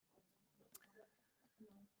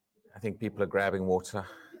think people are grabbing water.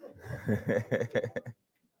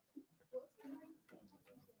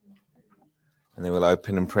 And then we'll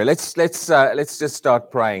open and pray. Let's just start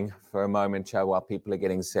praying for a moment, Joe, while people are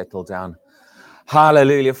getting settled down.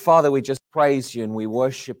 Hallelujah. Father, we just praise you and we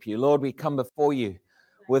worship you. Lord, we come before you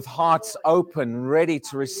with hearts open, ready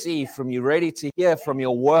to receive from you, ready to hear from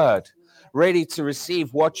your word, ready to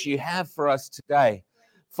receive what you have for us today.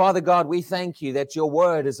 Father God, we thank you that your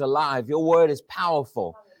word is alive. Your word is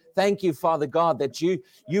powerful. Thank you, Father God, that you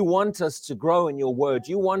want us to grow in your word.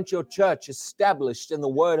 You want your church established in the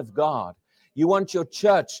word of God. You want your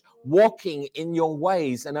church walking in your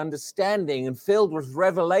ways and understanding and filled with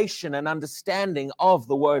revelation and understanding of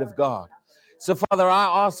the word of God. So, Father,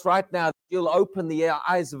 I ask right now that you'll open the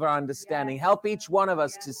eyes of our understanding. Help each one of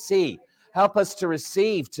us to see. Help us to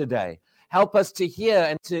receive today. Help us to hear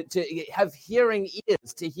and to have hearing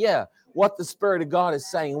ears to hear what the Spirit of God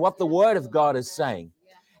is saying, what the word of God is saying.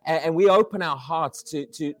 And we open our hearts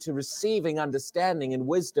to receiving understanding and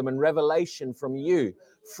wisdom and revelation from you,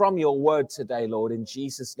 from your word today, Lord, in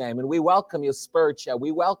Jesus' name. And we welcome your Spirit here.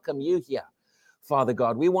 We welcome you here, Father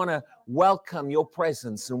God. We want to welcome your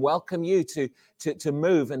presence and welcome you to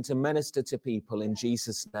move and to minister to people in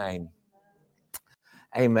Jesus' name.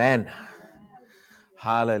 Amen.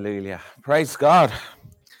 Hallelujah. Praise God.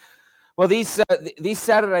 Well, these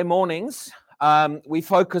Saturday mornings, we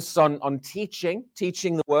focus on teaching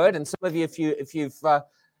the word. And some of you, if you've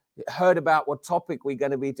heard about what topic we're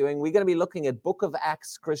going to be doing, we're going to be looking at Book of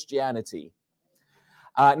Acts Christianity.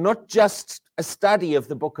 Not just a study of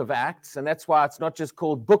the Book of Acts, and that's why it's not just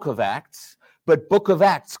called Book of Acts, but Book of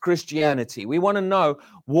Acts Christianity. We want to know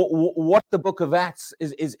what the Book of Acts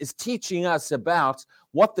is teaching us about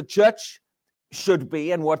what the church should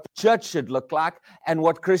be and what the church should look like, and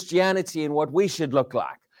what Christianity and what we should look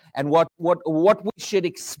like, and what we should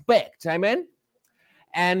expect. Amen.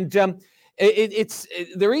 And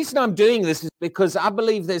the reason I'm doing this is because I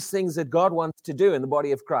believe there's things that God wants to do in the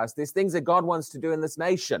body of Christ. There's things that God wants to do in this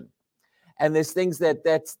nation, and there's things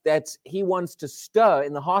that He wants to stir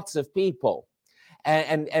in the hearts of people,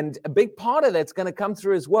 and a big part of that's going to come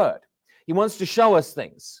through His Word. He wants to show us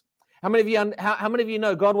things. How many of you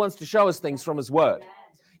know God wants to show us things from His Word?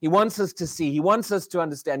 He wants us to see. He wants us to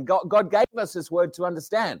understand. God gave us His Word to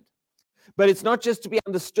understand. But it's not just to be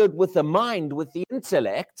understood with the mind, with the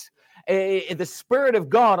intellect. The Spirit of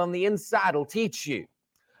God on the inside will teach you.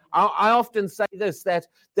 I often say this, that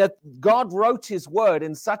God wrote His Word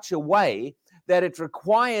in such a way that it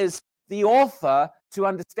requires the author to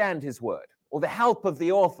understand His Word, or the help of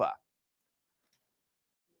the author.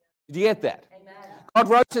 Did you get that? God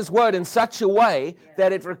wrote His Word in such a way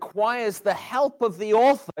that it requires the help of the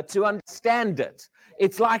author to understand it.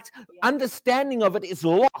 It's like understanding of it is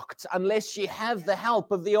locked unless you have the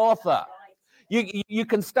help of the author. You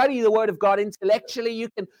can study the Word of God intellectually.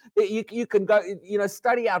 You can go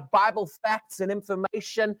study out Bible facts and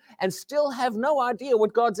information and still have no idea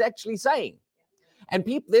what God's actually saying. And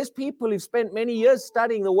there's people who've spent many years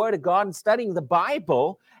studying the Word of God and studying the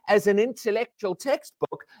Bible as an intellectual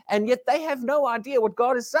textbook, and yet they have no idea what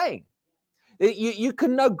God is saying. You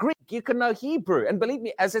can know Greek, you can know Hebrew, and believe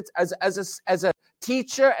me, as a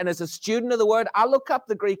teacher and as a student of the Word, I look up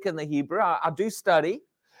the Greek and the Hebrew. I do study,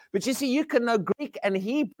 but you see, you can know Greek and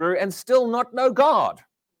Hebrew and still not know God.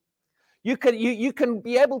 You can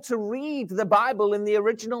be able to read the Bible in the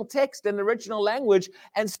original text and the original language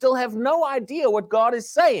and still have no idea what God is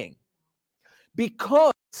saying,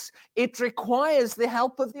 because it requires the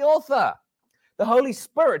help of the author. The Holy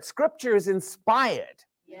Spirit. Scripture is inspired.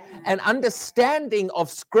 Yeah. And understanding of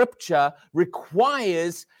Scripture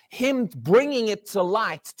requires Him bringing it to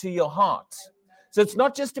light to your heart. So it's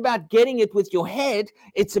not just about getting it with your head,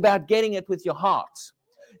 it's about getting it with your heart.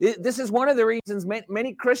 This is one of the reasons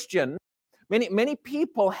many Christians, many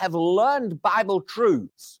people have learned Bible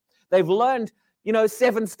truths. They've learned,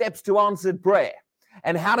 7 steps to answered prayer,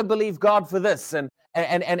 and how to believe God for this, and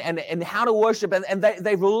how to worship, and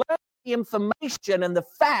they've learned the information and the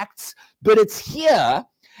facts, but it's here,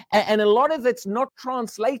 and a lot of it's not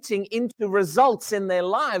translating into results in their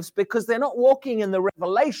lives because they're not walking in the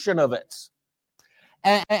revelation of it.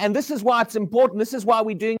 And this is why it's important. This is why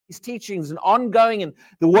we're doing these teachings and ongoing, and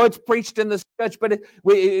the word's preached in this church, but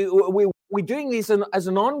we're doing these as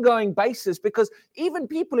an ongoing basis, because even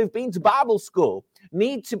people who've been to Bible school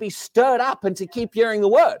need to be stirred up and to keep hearing the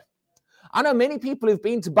word. I know many people who've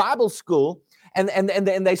been to Bible school and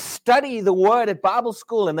they study the word at Bible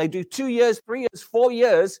school, and they do 2 years, 3 years, 4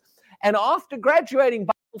 years, and after graduating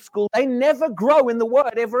Bible school, they never grow in the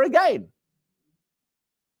word ever again.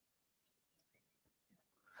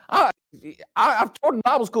 I've taught in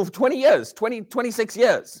Bible school for 26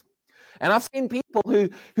 years. And I've seen people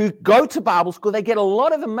who go to Bible school, they get a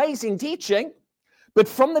lot of amazing teaching, but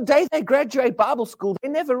from the day they graduate Bible school, they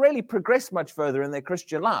never really progress much further in their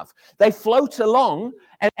Christian life. They float along,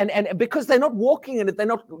 and because they're not walking in it, they're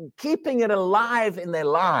not keeping it alive in their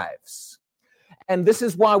lives. And this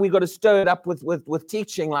is why we got to stir it up with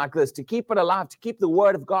teaching like this, to keep it alive, to keep the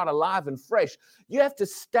Word of God alive and fresh. You have to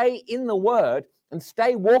stay in the Word and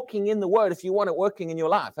stay walking in the Word if you want it working in your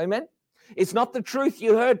life. Amen? It's not the truth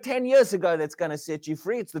you heard 10 years ago that's going to set you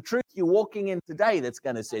free. It's the truth you're walking in today that's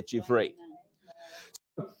going to set you free.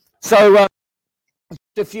 So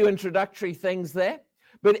a few introductory things there.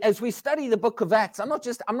 But as we study the book of Acts, I'm not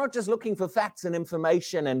just looking for facts and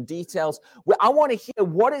information and details. I want to hear,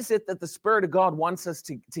 what is it that the Spirit of God wants us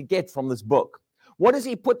to get from this book? What does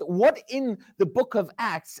he put? What in the book of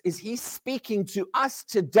Acts is he speaking to us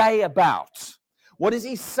today about? What is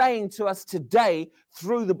he saying to us today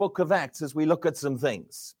through the book of Acts as we look at some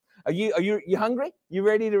things? Are you hungry? You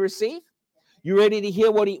ready to receive? You ready to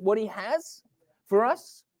hear what he has for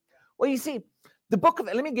us? Well, you see,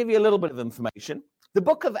 let me give you a little bit of information. The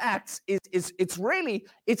book of Acts it's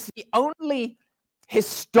the only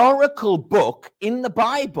historical book in the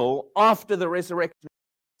Bible after the resurrection.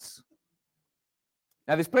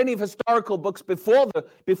 Now, there's plenty of historical books before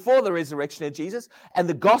the resurrection of Jesus, and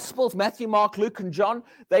the Gospels, Matthew, Mark, Luke, and John,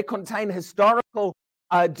 they contain historical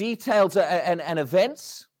details and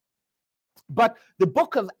events. But the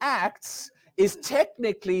book of Acts is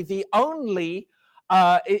technically the only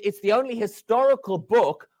historical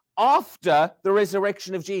book after the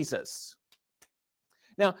resurrection of Jesus.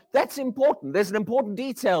 Now, that's important. There's an important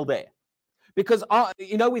detail there. Because,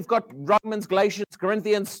 we've got Romans, Galatians,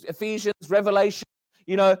 Corinthians, Ephesians, Revelation,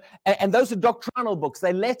 and those are doctrinal books.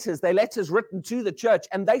 They're letters written to the church,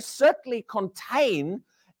 and they certainly contain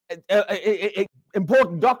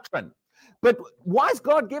important doctrine. But why has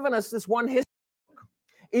God given us this one history book?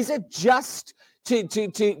 Is it just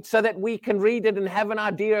so that we can read it and have an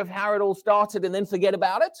idea of how it all started and then forget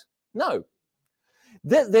about it? No.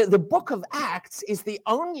 The book of Acts is the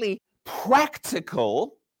only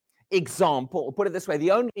practical example, or put it this way,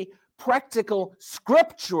 the only practical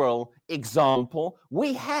scriptural example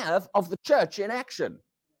we have of the church in action.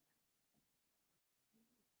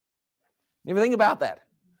 You ever think about that?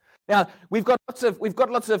 Now, we've got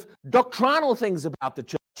lots of doctrinal things about the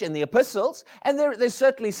church in the epistles, and there's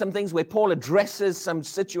certainly some things where Paul addresses some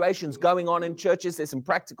situations going on in churches. There's some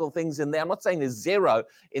practical things in there. I'm not saying there's zero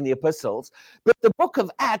in the epistles, but the book of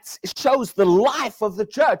Acts shows the life of the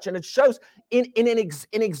church, and it shows in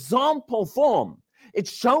example form. It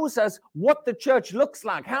shows us what the church looks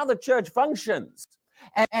like, how the church functions,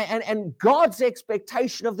 and God's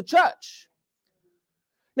expectation of the church.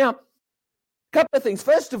 Now, couple of things.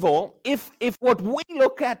 First of all, if what we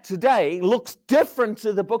look at today looks different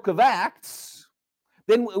to the book of Acts,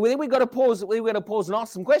 then we've got to pause. We've got to pause and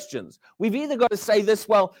ask some questions. We've either got to say this,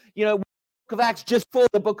 well, the book of Acts just for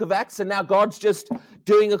the book of Acts, and now God's just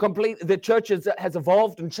doing the church has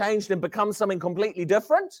evolved and changed and become something completely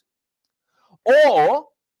different, or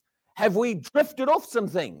have we drifted off some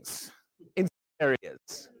things in some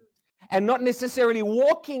areas? And not necessarily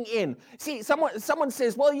walking in. See, someone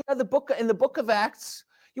says, well, in the book of Acts,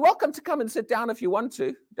 you're welcome to come and sit down if you want to.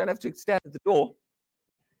 You don't have to stand at the door.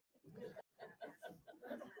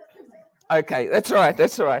 Okay, that's all right.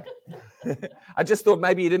 That's all right. I just thought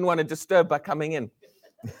maybe you didn't want to disturb by coming in.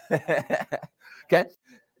 Okay.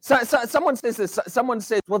 So someone says this. Someone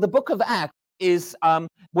says, well, the book of Acts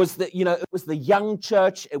was the young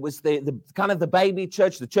church. It was the kind of the baby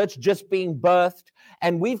church, the church just being birthed,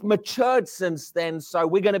 and we've matured since then, so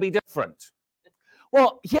we're going to be different.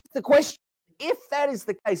 Well, here's the question. If that is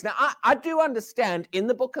the case, now I do understand in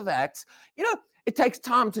the book of Acts, it takes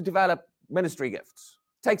time to develop ministry gifts.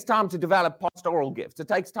 It takes time to develop pastoral gifts. It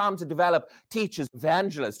takes time to develop teachers,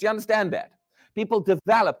 evangelists. Do you understand that? People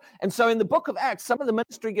develop. And so in the book of Acts, some of the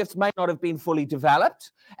ministry gifts may not have been fully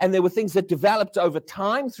developed. And there were things that developed over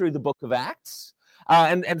time through the book of Acts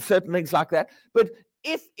and certain things like that. But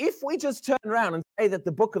if we just turn around and say that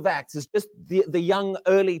the book of Acts is just the young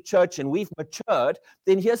early church and we've matured,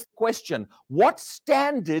 then here's the question. What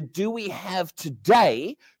standard do we have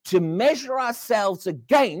today to measure ourselves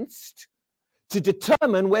against to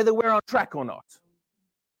determine whether we're on track or not?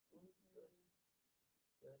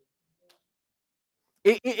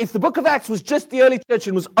 If the book of Acts was just the early church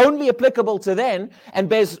and was only applicable to then and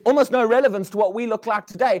bears almost no relevance to what we look like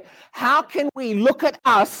today, how can we look at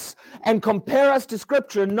us and compare us to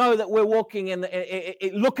Scripture and know that we're walking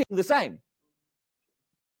looking the same?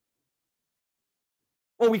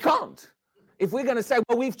 Well, we can't. If we're going to say,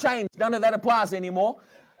 well, we've changed, none of that applies anymore,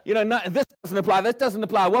 No, this doesn't apply, this doesn't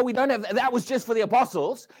apply. Well, we don't have, that was just for the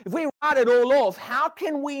apostles. If we write it all off, how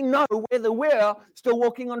can we know whether we're still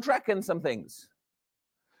walking on track in some things?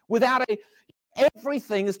 Without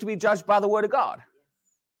everything is to be judged by the word of God.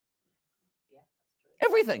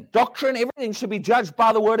 Everything, doctrine, everything should be judged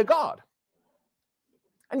by the word of God.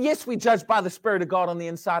 And yes, we judge by the Spirit of God on the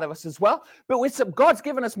inside of us as well, but God's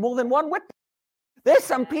given us more than one witness. There's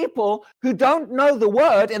some people who don't know the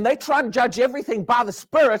word and they try and judge everything by the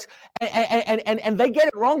Spirit, and they get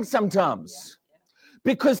it wrong sometimes.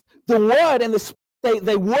 Because the word and the Spirit,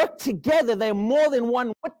 they work together. They're more than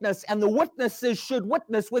one witness, and the witnesses should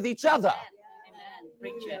witness with each other.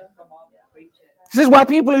 This is why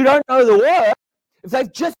people who don't know the word, if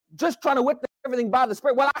they've just trying to witness everything by the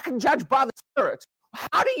Spirit, well, I can judge by the Spirit.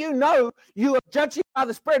 How do you know you are judging by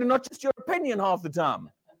the Spirit and not just your opinion half the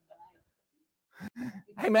time?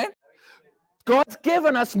 Amen. God's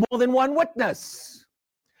given us more than one witness.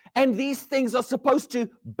 And these things are supposed to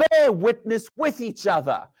bear witness with each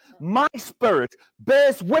other. My spirit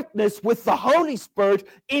bears witness with the Holy Spirit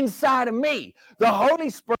inside of me. The Holy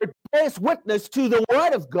Spirit bears witness to the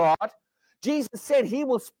Word of God. Jesus said he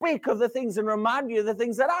will speak of the things and remind you of the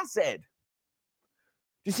things that I said.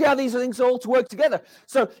 Do you see how these things all to work together?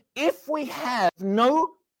 So if we have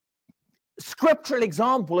no scriptural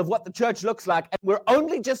example of what the church looks like, and we're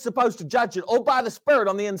only just supposed to judge it all by the Spirit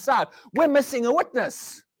on the inside, we're missing a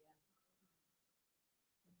witness.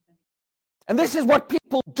 And this is what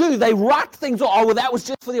people do. They write things, oh, well, that was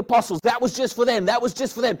just for the apostles. That was just for them. That was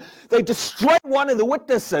just for them. They destroy one of the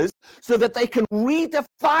witnesses so that they can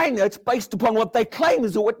redefine it based upon what they claim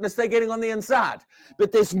is a witness they're getting on the inside.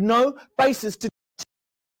 But there's no basis to.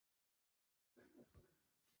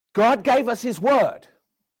 God gave us his word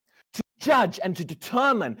to judge and to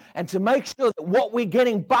determine and to make sure that what we're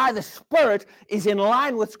getting by the Spirit is in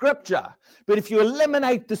line with Scripture. But if you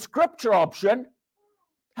eliminate the Scripture option,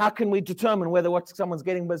 how can we determine whether what someone's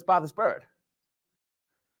getting is by the Spirit?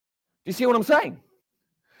 Do you see what I'm saying?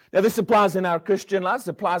 Now, this applies in our Christian lives,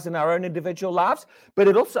 it applies in our own individual lives, but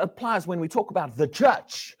it also applies when we talk about the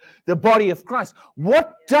church, the body of Christ.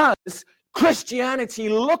 What does Christianity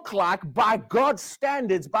look like by God's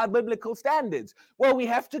standards, by biblical standards? Well, we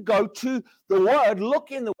have to go to the Word,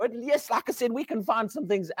 look in the Word. Yes, like I said, we can find some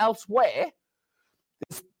things elsewhere.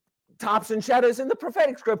 There's types and shadows in the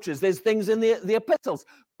prophetic scriptures. There's things in the epistles.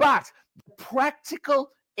 But the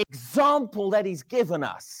practical example that he's given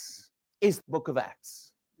us is the book of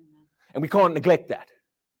Acts. And we can't neglect that.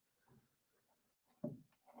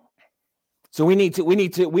 So we need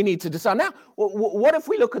to decide. Now, what if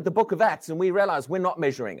we look at the book of Acts and we realize we're not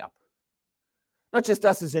measuring up? Not just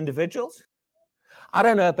us as individuals. I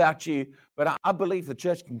don't know about you, but I believe the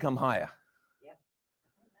church can come higher.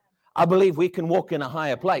 I believe we can walk in a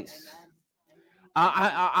higher place.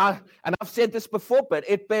 And I've said this before, but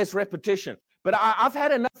it bears repetition. But I've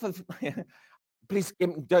had enough of, please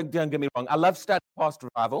don't get me wrong, I love studying past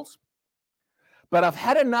revivals. But I've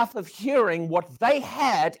had enough of hearing what they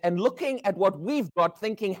had and looking at what we've got,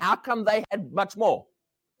 thinking, how come they had much more?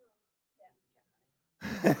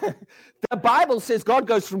 The Bible says God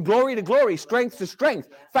goes from glory to glory, strength to strength,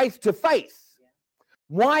 faith to faith.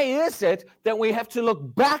 Why is it that we have to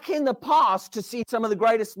look back in the past to see some of the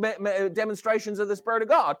greatest demonstrations of the Spirit of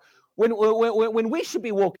God when we should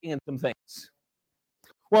be walking in some things?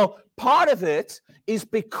 Well, part of it is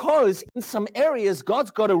because in some areas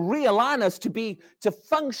God's got to realign us to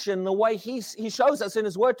function the way He shows us in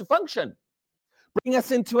His Word to function, bring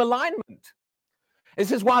us into alignment.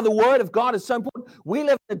 This is why the Word of God is so important. We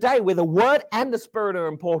live in a day where the Word and the Spirit are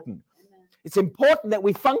important. Amen. It's important that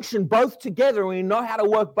we function both together and we know how to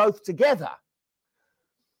work both together.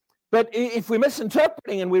 But if we're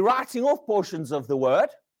misinterpreting and we're writing off portions of the Word,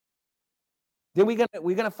 then we're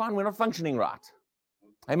going to find we're not functioning right.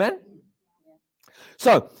 Amen?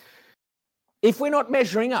 So, if we're not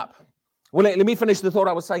measuring up, well, let me finish the thought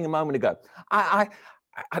I was saying a moment ago. I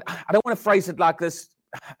don't want to phrase it like this.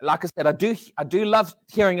 Like I said, I do love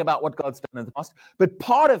hearing about what God's done in the past, but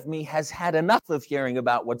part of me has had enough of hearing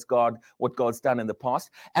about what God's done in the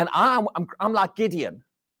past, and I'm like Gideon.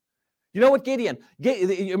 You know what Gideon?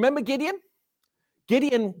 You remember Gideon?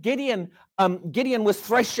 Gideon was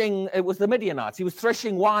threshing, it was the Midianites. He was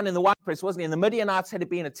threshing wine in the winepress, wasn't he? And the Midianites had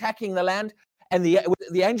been attacking the land, and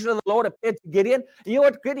the angel of the Lord appeared to Gideon. You know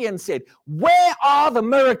what Gideon said? Where are the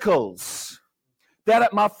miracles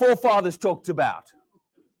that my forefathers talked about?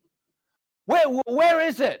 Where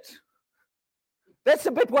is it? That's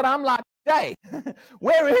a bit what I'm like today.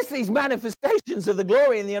 Where is these manifestations of the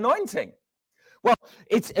glory and the anointing? Well,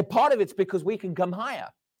 it's a part of it's because we can come higher.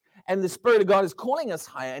 And the Spirit of God is calling us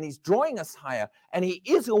higher, and he's drawing us higher, and he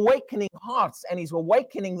is awakening hearts, and he's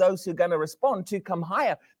awakening those who are going to respond to come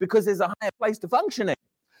higher, because there's a higher place to function in.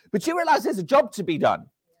 But you realize there's a job to be done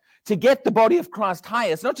to get the body of Christ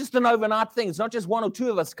higher. It's not just an overnight thing. It's not just one or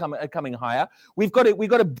two of us coming higher. We've got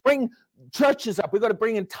to bring churches up. We've got to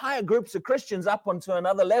bring entire groups of Christians up onto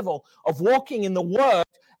another level of walking in the Word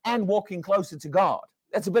and walking closer to God.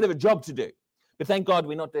 That's a bit of a job to do. But thank God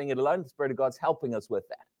we're not doing it alone. The Spirit of God's helping us with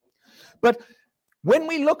that. But when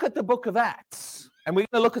we look at the book of Acts, and we're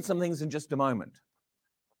going to look at some things in just a moment,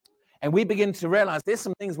 and we begin to realize there's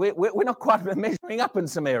some things we're not quite measuring up in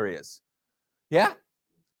some areas. Yeah?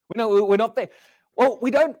 We're not there. Well,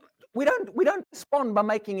 we don't respond by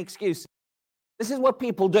making excuses. This is what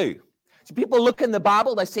people do. So people look in the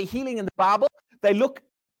Bible, they see healing in the Bible, they look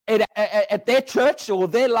at their church or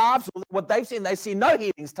their lives or what they've seen, they see no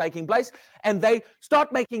healings taking place, and they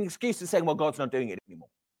start making excuses saying, well, God's not doing it anymore.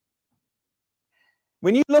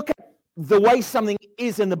 When you look at the way something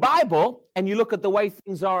is in the Bible and you look at the way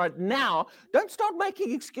things are now, don't start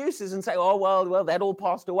making excuses and say, oh, well, that all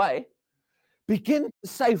passed away. Begin to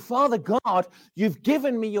say, Father God, you've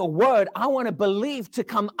given me your word. I want to believe to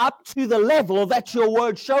come up to the level that your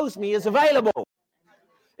word shows me is available.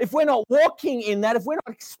 If we're not walking in that, if we're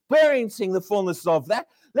not experiencing the fullness of that,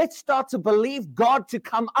 let's start to believe God to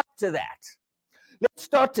come up to that. Let's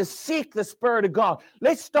start to seek the Spirit of God.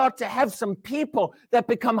 Let's start to have some people that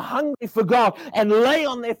become hungry for God and lay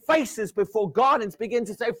on their faces before God and begin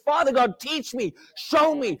to say, Father God, teach me,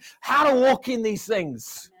 show me how to walk in these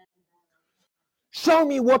things. Show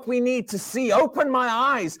me what we need to see. Open my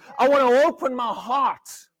eyes. I want to open my heart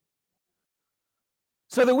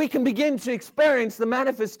so that we can begin to experience the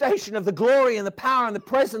manifestation of the glory and the power and the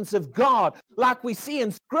presence of God like we see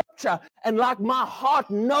in Scripture and like my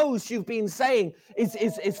heart knows you've been saying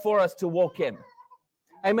is for us to walk in.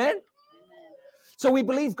 Amen? So we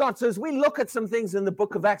believe God. So as we look at some things in the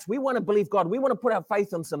book of Acts, we want to believe God. We want to put our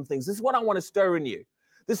faith on some things. This is what I want to stir in you.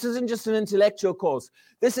 This isn't just an intellectual course.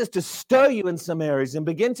 This is to stir you in some areas and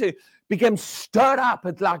become stirred up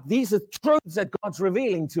at like these are truths that God's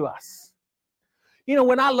revealing to us. You know,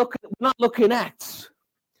 when I look in Acts,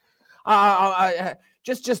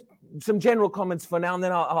 just some general comments for now, and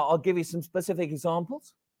then I'll give you some specific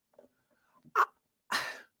examples. I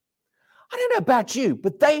don't know about you,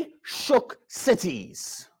 but they shook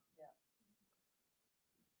cities.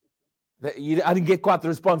 I didn't get quite the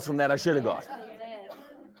response from that I should have got.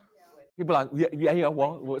 People are like, yeah,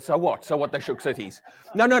 well, so what? So what, they shook cities?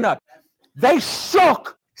 No. They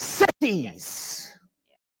shook cities.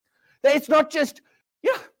 It's not just,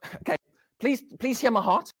 okay, please hear my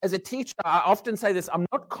heart. As a teacher, I often say this, I'm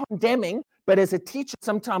not condemning, but as a teacher,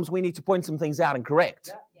 sometimes we need to point some things out and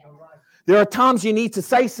correct. There are times you need to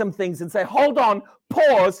say some things and say, hold on,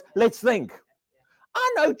 pause, let's think.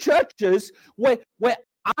 I know churches where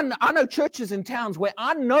I know churches in towns where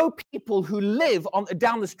I know people who live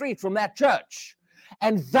down the street from that church,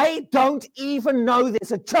 and they don't even know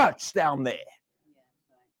there's a church down there.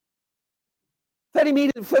 30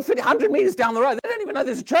 meters, 100 meters down the road, they don't even know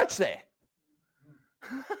there's a church there.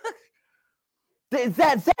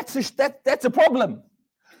 That's a problem.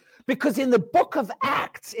 Because in the book of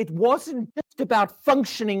Acts, it wasn't just about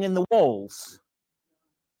functioning in the walls.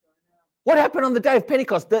 What happened on the day of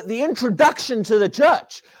Pentecost? The introduction to the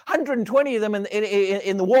church, 120 of them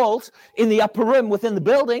in the walls, in the upper room within the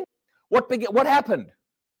building. What happened?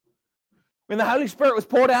 When the Holy Spirit was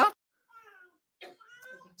poured out?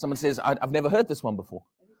 Someone says, I've never heard this one before.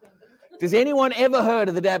 Does anyone ever heard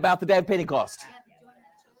of about the day of Pentecost?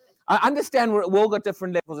 I understand we've all got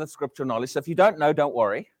different levels of scriptural knowledge, so if you don't know, don't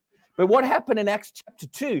worry. But what happened in Acts chapter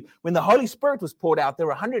 2, when the Holy Spirit was poured out, there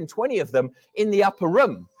were 120 of them in the upper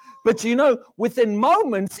room. But within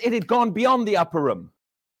moments, it had gone beyond the upper room.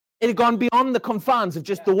 It had gone beyond the confines of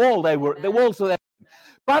just the wall. The walls were there.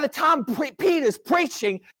 By the time Peter's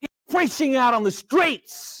preaching, he's preaching out on the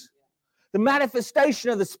streets. The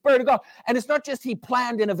manifestation of the Spirit of God. And it's not just he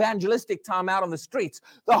planned an evangelistic time out on the streets.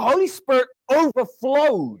 The Holy Spirit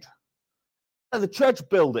overflowed out of the church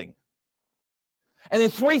building. And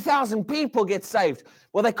then 3,000 people get saved.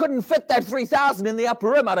 Well, they couldn't fit that 3,000 in the upper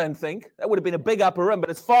room, I don't think. That would have been a big upper room, but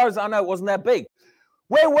as far as I know, it wasn't that big.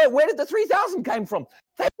 Where did the 3,000 came from?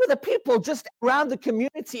 They were the people just around the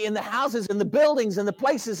community, in the houses, in the buildings, and the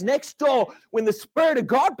places next door. When the Spirit of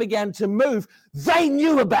God began to move, they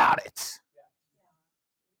knew about it.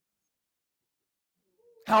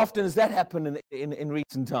 How often has that happened in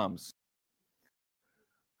recent times?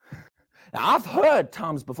 Now, I've heard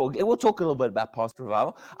times before, we'll talk a little bit about Pastor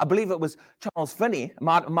Revival. I believe it was Charles Finney,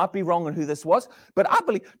 might be wrong on who this was, but I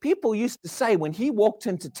believe people used to say when he walked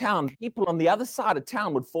into town, people on the other side of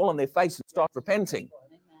town would fall on their face and start repenting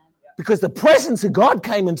because the presence of God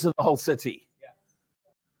came into the whole city.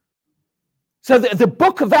 So the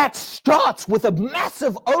book of Acts starts with a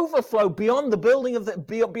massive overflow beyond the building of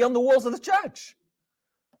beyond the walls of the church.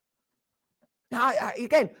 Now,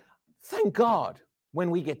 again, thank God when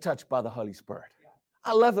we get touched by the Holy Spirit.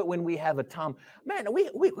 I love it when we have a time. Man,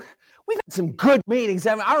 we've had some good meetings.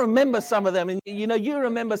 I remember some of them, and you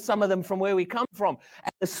remember some of them from where we come from.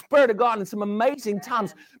 And the Spirit of God and some amazing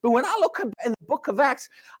times. But when I look in the book of Acts,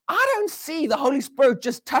 I don't see the Holy Spirit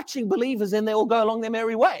just touching believers and they all go along their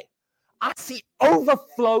merry way. I see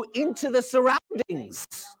overflow into the surroundings.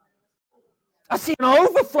 I see an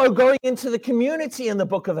overflow going into the community in the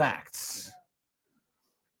book of Acts.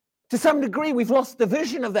 To some degree, we've lost the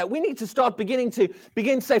vision of that. We need to start begin to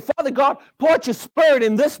say, Father God, pour out your Spirit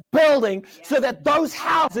in this building so that those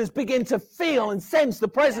houses begin to feel and sense the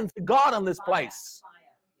presence of God in this place.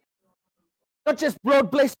 Not just,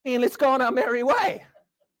 Lord, bless me and let's go on our merry way.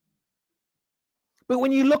 But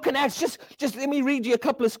when you look at Acts, just let me read you a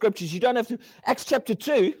couple of scriptures. You don't have to. Acts chapter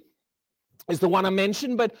 2 is the one I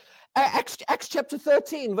mentioned, but Acts chapter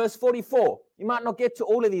 13, verse 44. You might not get to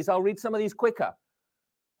all of these. I'll read some of these quicker.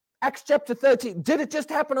 Acts chapter 13. Did it just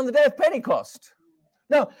happen on the day of Pentecost?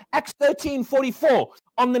 No. Acts 13:44.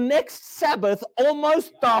 On the next Sabbath,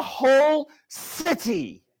 almost the whole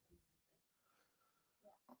city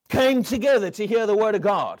came together to hear the word of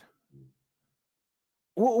God.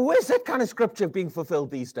 Where's that kind of scripture being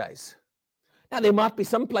fulfilled these days? Now, there might be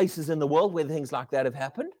some places in the world where things like that have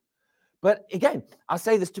happened. But again, I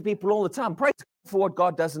say this to people all the time. Praise God for what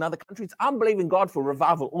God does in other countries. I'm believing God for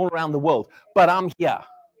revival all around the world. But I'm here.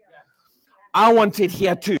 I want it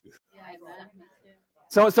here too.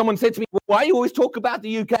 So someone said to me, well, why you always talk about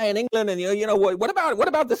the UK and England and what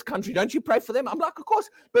about this country? Don't you pray for them? I'm like, of course,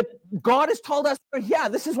 but God has told us, yeah,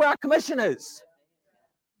 this is where our commission is.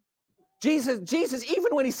 Jesus,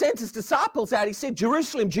 even when he sent his disciples out, he said,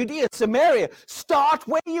 Jerusalem, Judea, Samaria, start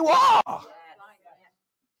where you are.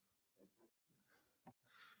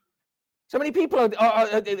 So many people are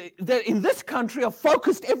in this country are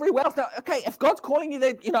focused everywhere else. Now, okay, if God's calling you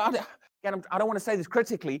there, again, I don't want to say this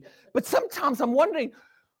critically, but sometimes I'm wondering,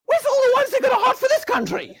 where's all the ones that got a heart for this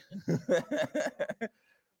country?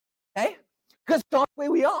 Okay? Because that's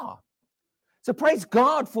where we are. So praise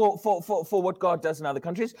God for what God does in other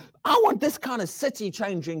countries. I want this kind of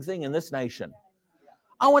city-changing thing in this nation.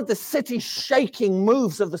 I want the city-shaking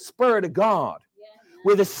moves of the Spirit of God,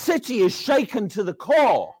 where the city is shaken to the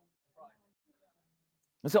core.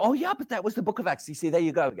 And so, oh yeah, but that was the book of Acts. You see, there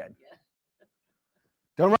you go again.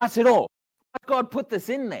 Don't write it all. God put this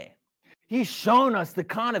in there. He's shown us the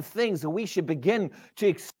kind of things that we should begin to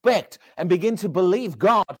expect and begin to believe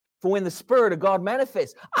God for when the Spirit of God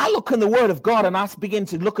manifests. I look in the Word of God and I begin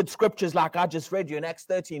to look at scriptures like I just read you in Acts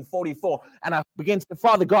 13:44, and I begin to say,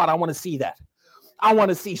 Father God, I want to see that. I want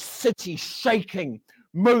to see city-shaking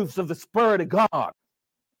moves of the Spirit of God.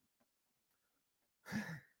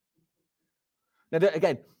 Now,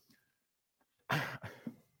 again,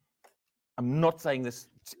 I'm not saying this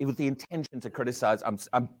with the intention to criticize.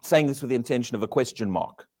 I'm saying this with the intention of a question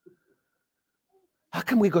mark. How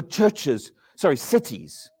come we got cities,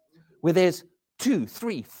 where there's 2,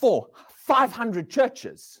 3, 4, 500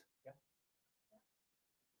 churches,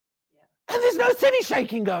 and there's no city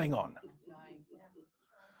shaking going on?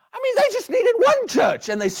 I mean, they just needed one church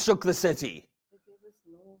and they shook the city.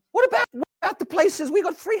 What about the places? We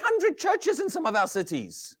got 300 churches in some of our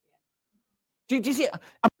cities. Do you see?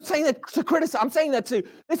 I'm saying that to criticize. I'm saying that to,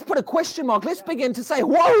 let's put a question mark. Let's begin to say,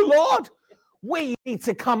 whoa, Lord, we need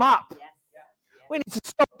to come up. We need to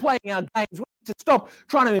stop playing our games. We need to stop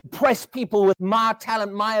trying to impress people with my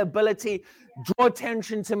talent, my ability, draw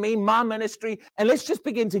attention to me, my ministry, and let's just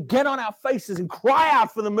begin to get on our faces and cry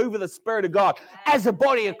out for the move of the Spirit of God as a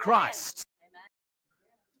body of Christ.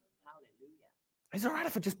 Is it all right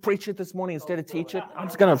if I just preach it this morning instead of teach it? I'm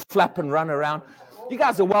just going to flap and run around. You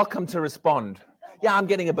guys are welcome to respond. Yeah, I'm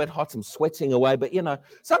getting a bit hot. I'm sweating away. But,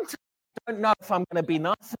 sometimes I don't know if I'm going to be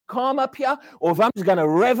nice and calm up here or if I'm just going to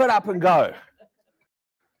rev it up and go.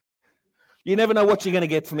 You never know what you're going to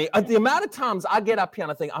get from me. The amount of times I get up here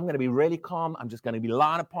and I think, I'm going to be really calm. I'm just going to be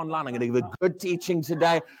line upon line. I'm going to give a good teaching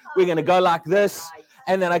today. We're going to go like this.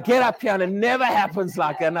 And then I get up here and it never happens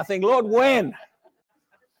like that. And I think, Lord, when?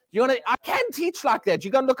 I can teach like that.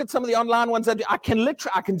 You go and look at some of the online ones. I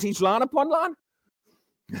can teach line upon line.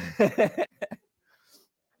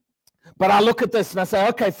 But I look at this and I say,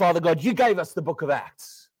 okay, Father God, you gave us the book of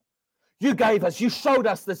Acts. You gave us, you showed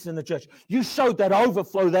us this in the church. You showed that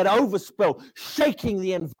overflow, that overspill, shaking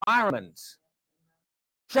the environment,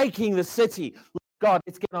 shaking the city. God,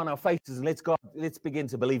 let's get on our faces and let's begin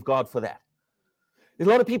to believe God for that. There's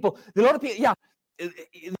a lot of people, yeah.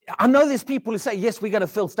 I know there's people who say, yes, we're going to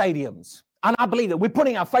fill stadiums. And I believe that we're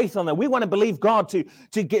putting our faith on that. We want to believe God to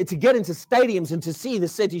get into stadiums and to see the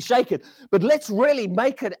city shaken. But let's really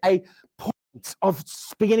make it a point of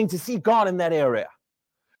beginning to see God in that area.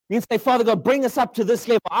 You can say, Father God, bring us up to this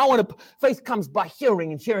level. Faith comes by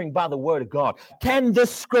hearing and hearing by the word of God. Can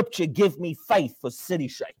this scripture give me faith for city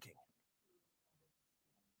shaking?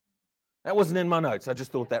 That wasn't in my notes. I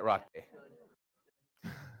just thought that right there.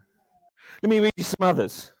 Let me read you some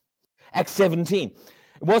others. Acts 17.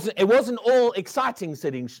 It wasn't all exciting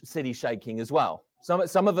city shaking as well.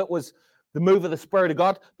 Some of it was the move of the Spirit of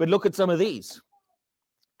God, but look at some of these.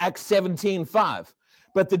 Acts 17:5.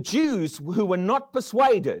 But the Jews who were not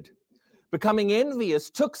persuaded, becoming envious,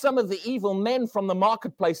 took some of the evil men from the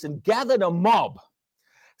marketplace and gathered a mob,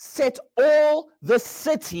 set all the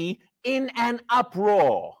city in an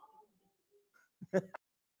uproar.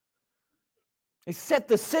 They set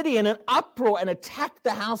the city in an uproar and attacked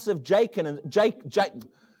the house of Jason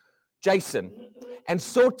and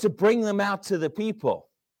sought to bring them out to the people.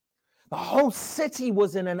 The whole city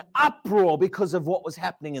was in an uproar because of what was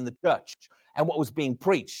happening in the church and what was being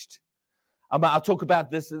preached. I'll talk about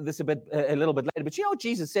this a little bit later. But you know what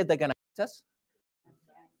Jesus said they're going to hate us?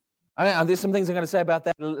 There's some things I'm going to say about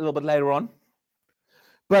that a little bit later on.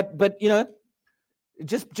 But you know,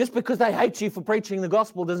 just because they hate you for preaching the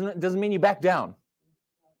gospel doesn't mean you back down.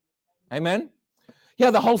 Amen?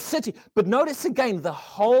 Yeah, the whole city. But notice again, the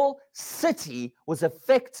whole city was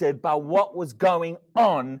affected by what was going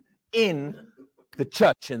on in the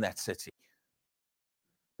church in that city.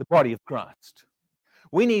 The body of Christ.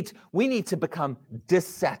 We need to become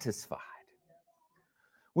dissatisfied.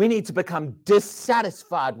 We need to become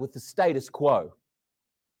dissatisfied with the status quo.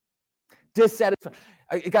 Dissatisfied.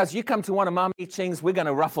 Guys, you come to one of my meetings, we're going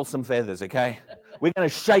to ruffle some feathers, okay? We're going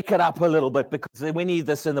to shake it up a little bit because we need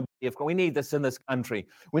this in the body of God. We need this in this country.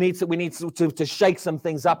 We need to shake some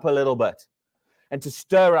things up a little bit and to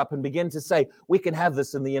stir up and begin to say, we can have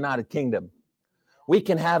this in the United Kingdom. We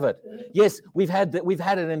can have it. Yes, we've had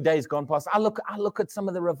it in days gone past. I look at some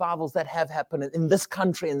of the revivals that have happened in this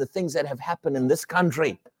country and the things that have happened in this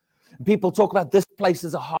country. People talk about this place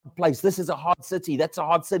is a hard place. This is a hard city. That's a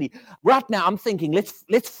hard city. Right now, I'm thinking,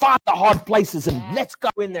 let's find the hard places and let's go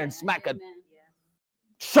in there and smack it.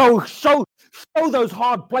 Show those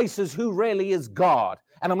hard places who really is God.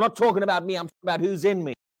 And I'm not talking about me. I'm talking about who's in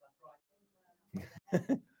me.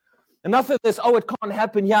 Enough of this, it can't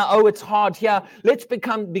happen here. It's hard here. Let's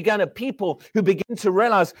begin a people who begin to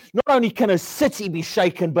realize not only can a city be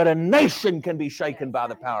shaken, but a nation can be shaken by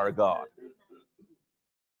the power of God.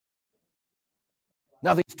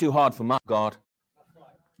 Nothing's too hard for my God.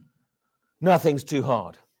 Nothing's too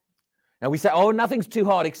hard. Now we say, nothing's too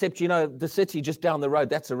hard except, the city just down the road.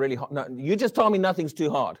 That's a really hard. No, you just told me nothing's too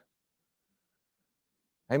hard.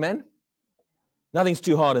 Amen? Nothing's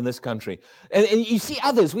too hard in this country. And you see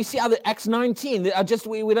others. We see other Acts 19. We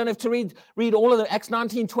don't have to read all of them. Acts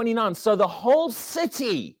 19:29. So the whole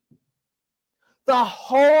city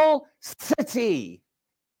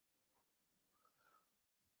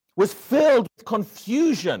was filled with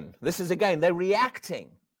confusion. This is, again, they're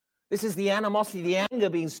reacting. This is the animosity, the anger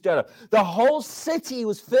being stirred up. The whole city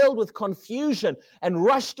was filled with confusion and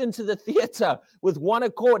rushed into the theater with one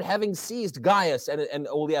accord, having seized Gaius and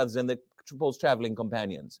all the others and Paul's traveling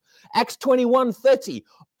companions. Acts 21:30.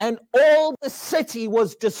 And all the city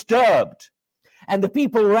was disturbed. And the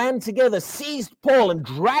people ran together, seized Paul, and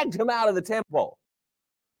dragged him out of the temple.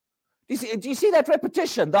 Do you see that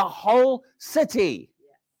repetition? The whole city.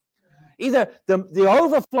 Either the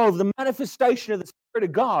overflow of the manifestation of the Spirit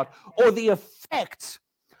of God or the effect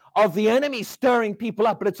of the enemy stirring people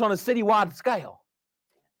up, but it's on a citywide scale.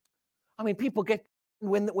 I mean, people get,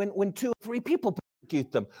 when 2 or 3 people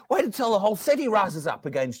persecute them, wait until the whole city rises up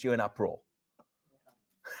against you in uproar.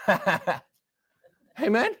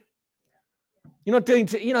 Amen? You're not doing,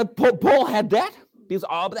 Paul had that. He was,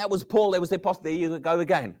 but that was Paul, that was the apostle. There you go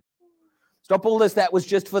again. Stop all this. That was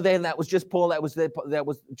just for them. That was just Paul. That was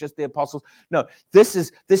just the apostles. No, this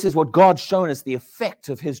is what God's shown us, the effect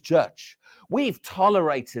of his church. We've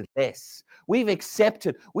tolerated this. We've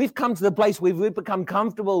accepted. We've come to the place where we've become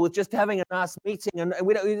comfortable with just having a nice meeting, and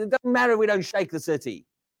it doesn't matter if we don't shake the city.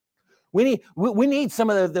 We need some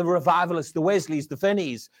of the revivalists, the Wesleys, the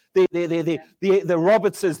Finneys, the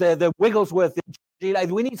Robertses, the Wigglesworth.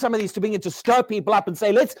 We need some of these to begin to stir people up and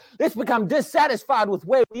say, let's become dissatisfied with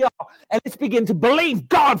where we are, and let's begin to believe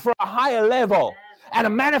God for a higher level and a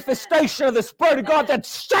manifestation of the Spirit of God that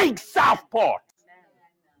shakes Southport.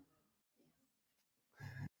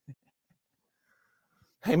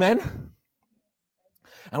 Amen.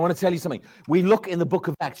 I want to tell you something. We look in the book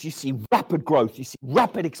of Acts, you see rapid growth, you see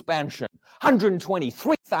rapid expansion, 120,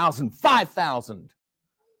 3,000, 5,000.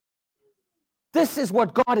 This is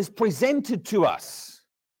what God has presented to us.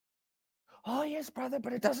 Oh, yes, brother,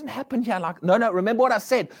 but it doesn't happen here. No, remember what I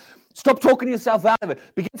said. Stop talking yourself out of it.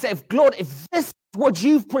 Begin to say, Lord, if this is what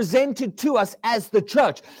you've presented to us as the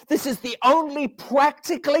church, this is the only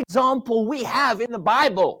practical example we have in the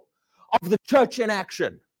Bible of the church in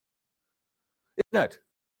action. Isn't it?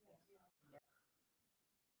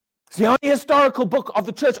 It's the only historical book of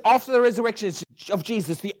the church after the resurrection of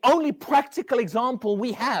Jesus, the only practical example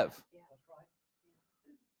we have.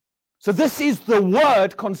 So this is the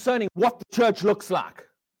word concerning what the church looks like.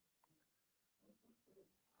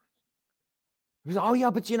 Oh yeah,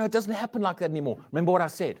 but it doesn't happen like that anymore. Remember what I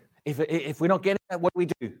said. If we're not getting that, what do?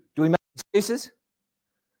 Do we make excuses?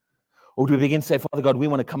 Or do we begin to say, Father God, we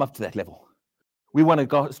want to come up to that level. We want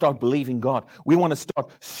to start believing God. We want to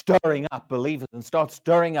start stirring up believers and start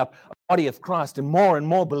stirring up a body of Christ and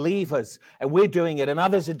more believers. And we're doing it and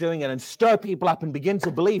others are doing it, and stir people up and begin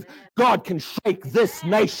to believe God can shake this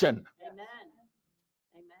nation.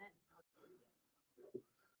 Amen.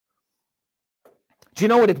 Do you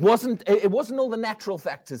know what? It wasn't all the natural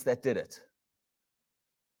factors that did it.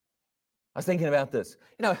 I was thinking about this.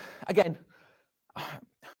 Again,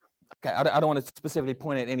 okay, I don't want to specifically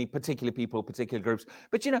point at any particular people, particular groups,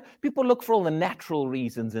 but people look for all the natural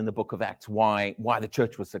reasons in the book of Acts why the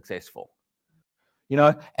church was successful.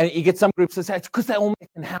 And you get some groups that say it's because they all met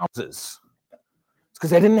in houses. It's because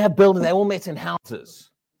they didn't have buildings, they all met in houses.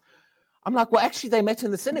 I'm like, well, actually, they met in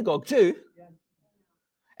the synagogue too.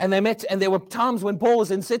 And there were times when Paul was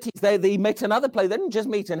in cities, they met in other places. They didn't just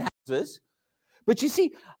meet in houses. But you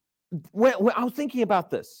see, when I was thinking about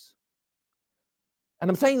this, and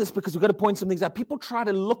I'm saying this because we've got to point some things out. People try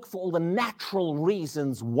to look for all the natural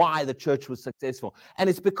reasons why the church was successful. And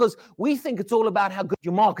it's because we think it's all about how good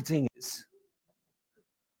your marketing is,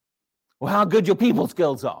 or how good your people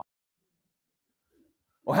skills are,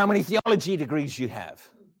 or how many theology degrees you have.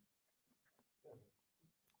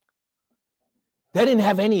 They didn't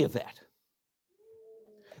have any of that.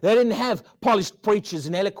 They didn't have polished preachers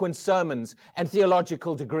and eloquent sermons and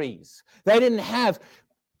theological degrees. They didn't have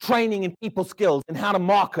training in people skills and how to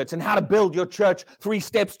market and how to build your church 3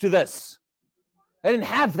 steps to this. They didn't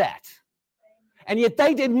have that. And yet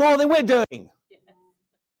they did more than we're doing.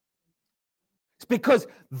 It's because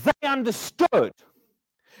they understood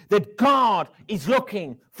that God is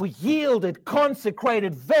looking for yielded,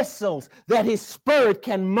 consecrated vessels that His Spirit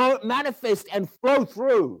can manifest and flow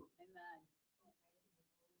through.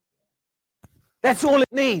 That's all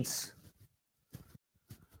it needs.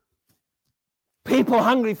 People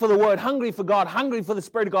hungry for the Word, hungry for God, hungry for the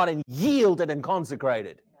Spirit of God, and yielded and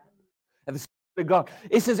consecrated. And the Spirit of God.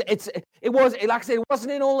 It says it was like I said, it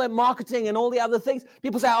wasn't in all that marketing and all the other things.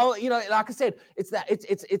 People say, oh, like I said,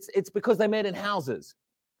 it's because they met in houses.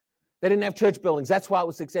 They didn't have church buildings. That's why it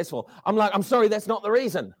was successful. I'm like, I'm sorry, that's not the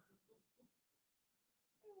reason.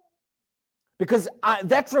 Because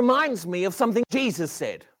that reminds me of something Jesus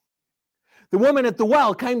said. The woman at the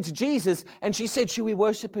well came to Jesus and she said, should we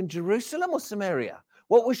worship in Jerusalem or Samaria?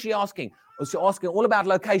 What was she asking? Was she asking all about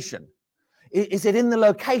location? Is it in the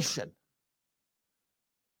location?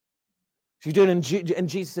 She did, and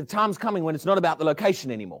Jesus said, time's coming when it's not about the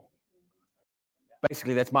location anymore.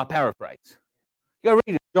 Basically, that's my paraphrase. Go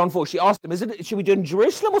read it, John 4. She asked him, should we do it in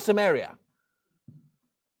Jerusalem or Samaria?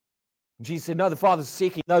 Jesus said, no, the Father's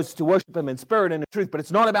seeking those to worship Him in spirit and in truth, but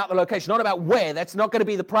it's not about the location, not about where. That's not going to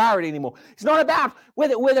be the priority anymore. It's not about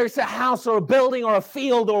whether it's a house or a building or a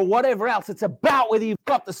field or whatever else. It's about whether you've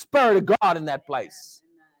got the Spirit of God in that place.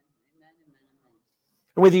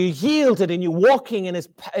 And whether you yielded and you're walking in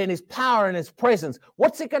His power and His presence.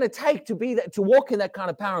 What's it going to take to walk in that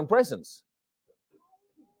kind of power and presence?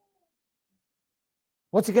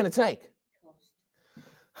 What's it going to take?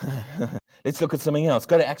 Let's look at something else.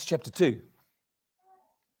 Go to Acts chapter 2.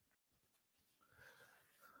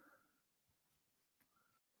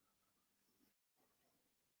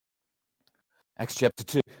 Acts chapter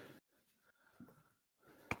 2.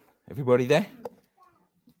 Everybody there?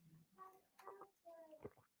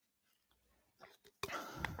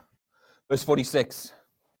 Verse 46.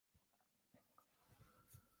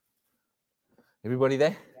 Everybody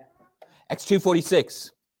there? Acts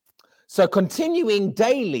 2:46. So continuing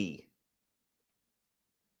daily.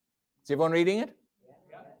 Is everyone reading it?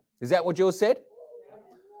 Is that what yours said?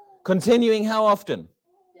 Continuing how often?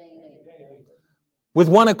 With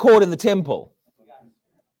one accord in the temple.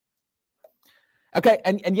 Okay,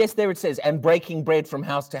 and yes, there it says, and breaking bread from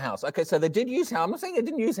house to house. Okay, so they did use houses. I'm not saying they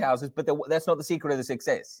didn't use houses, but that's not the secret of the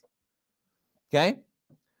success. Okay?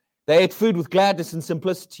 They ate food with gladness and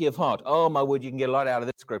simplicity of heart. Oh, my word, you can get a lot out of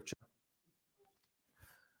this scripture.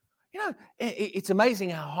 You know, it's amazing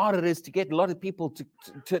how hard it is to get a lot of people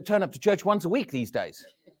to turn up to church once a week these days.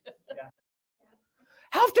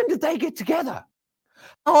 How often did they get together?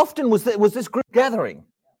 How often was this group gathering?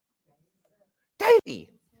 Daily.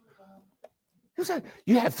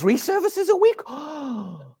 You have 3 services a week?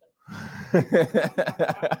 Oh.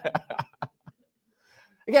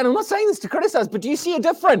 Again, I'm not saying this to criticize, but do you see a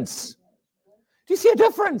difference? Do you see a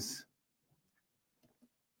difference?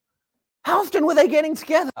 How often were they getting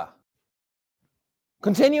together?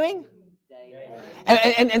 Continuing?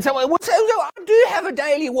 And so I would say, I do have a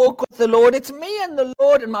daily walk with the Lord. It's me and the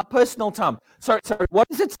Lord and my personal time. Sorry, what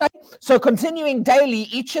does it say? So continuing daily,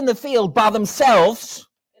 each in the field by themselves,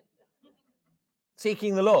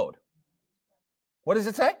 seeking the Lord. What does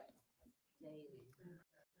it say?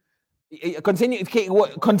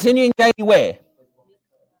 Continuing daily where?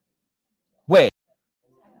 Where?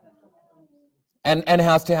 And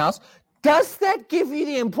house to house. Does that give you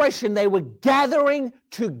the impression they were gathering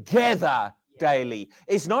together daily?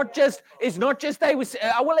 It's not just they was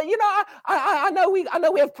well, you know, I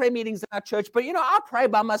know we have prayer meetings in our church, but you know, I pray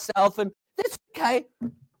by myself and that's okay.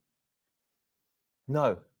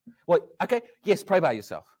 No. Well, okay, yes, pray by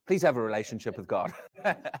yourself. Please have a relationship with God.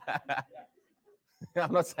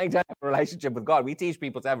 I'm not saying don't have a relationship with God. We teach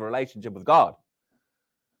people to have a relationship with God.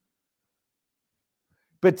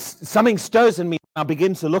 But something stirs in me. I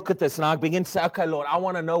begin to look at this and I begin to say, okay, Lord, I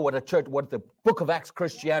want to know what the Book of Acts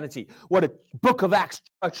Christianity, what a Book of Acts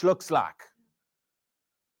church looks like.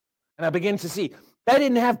 And I begin to see they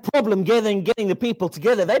didn't have problem getting the people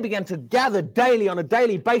together. They began to gather daily on a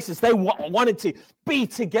daily basis. They wanted to be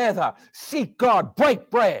together, seek God,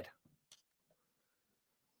 break bread.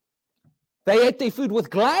 They ate their food with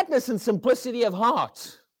gladness and simplicity of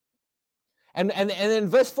heart. And in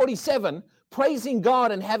verse 47, praising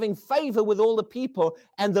God and having favor with all the people,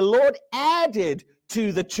 and the Lord added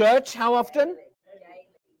to the church, how often?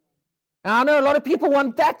 Now, I know a lot of people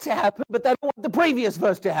want that to happen, but they don't want the previous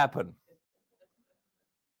verse to happen.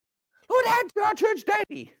 Lord, add to our church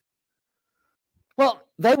daily. Well,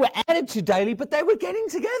 they were added to daily, but they were getting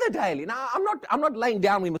together daily. Now, I'm not laying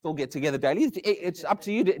down we must all get together daily. It's up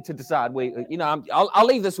to you to decide. I'll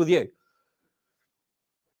leave this with you.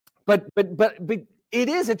 But it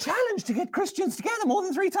is a challenge to get Christians together more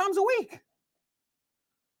than 3 times a week.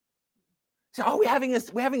 So, we're having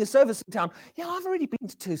a service in town. Yeah, I've already been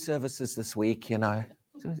to 2 services this week, you know.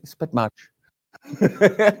 It's a bit much.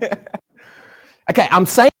 Okay, I'm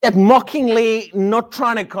saying that mockingly, not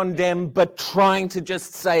trying to condemn, but trying to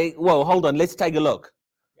just say, well, hold on, let's take a look.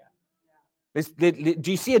 Do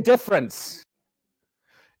you see a difference?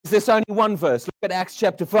 Is this only one verse? Look at Acts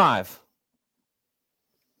chapter 5.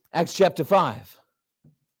 Acts chapter 5.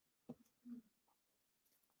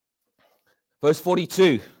 Verse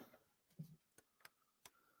 42.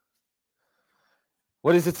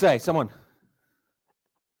 What does it say? Someone.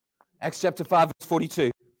 Acts chapter 5, verse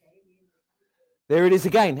 42. There it is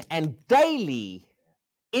again. And daily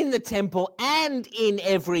in the temple and in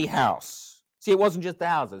every house. See, it wasn't just the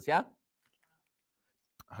houses, yeah?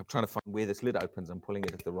 I'm trying to find where this lid opens. I'm pulling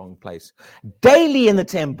it at the wrong place. Daily in the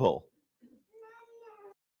temple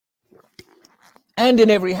and in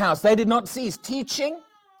every house. They did not cease teaching.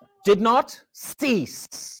 Did not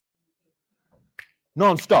cease.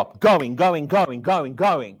 Non-stop. Going.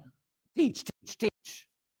 Teach.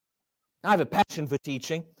 I have a passion for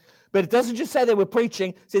teaching. But it doesn't just say they were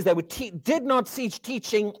preaching. It says they did not cease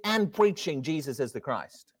teaching and preaching Jesus as the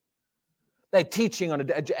Christ. They're teaching on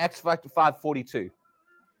Acts 5:42.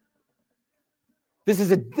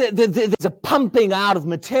 There's a pumping out of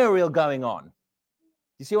material going on.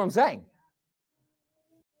 You see what I'm saying?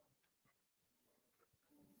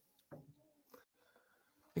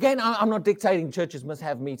 Again, I'm not dictating churches must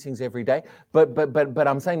have meetings every day, but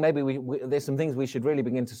I'm saying maybe there's some things we should really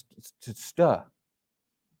begin to stir.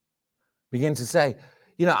 Begin to say,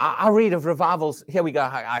 you know, I read of revivals. Here we go.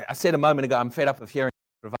 I said a moment ago, I'm fed up of hearing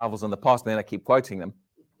revivals in the past, and then I keep quoting them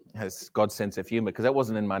as God's sense of humor, because that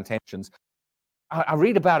wasn't in my intentions. I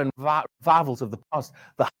read about in revivals of the past,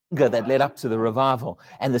 the hunger that led up to the revival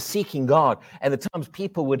and the seeking God, and the times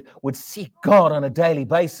people would seek God on a daily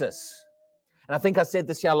basis. And I think I said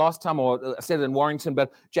this here last time, or I said it in Warrington,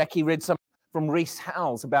 but Jackie read some from Rees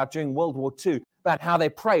Howells about during World War II, about how they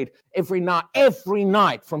prayed every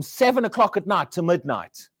night from 7 o'clock at night to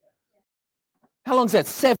midnight. How long is that?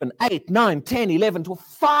 7, 8, 9, 10, 11, 12,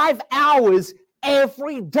 5 hours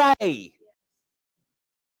every day.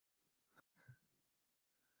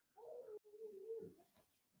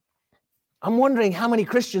 I'm wondering how many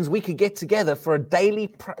Christians we could get together for a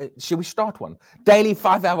daily, should we start one? Daily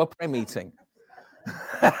 5-hour prayer meeting.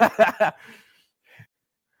 That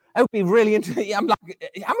would be really interesting. I'm like,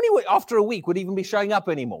 how many after a week would even be showing up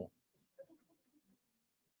anymore?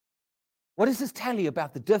 What does this tell you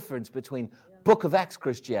about the difference between Book of Acts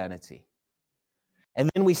Christianity?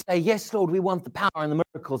 And then we say, yes, Lord, we want the power and the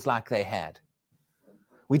miracles like they had.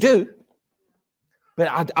 We do.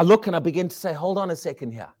 But I look and I begin to say, hold on a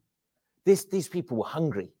second here. These people were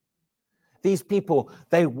hungry. These people,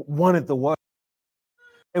 they wanted the word.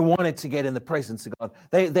 They wanted to get in the presence of God.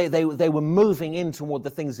 They were moving in toward the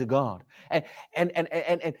things of God. And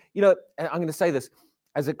you know, and I'm going to say this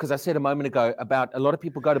because I said a moment ago about a lot of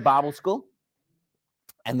people go to Bible school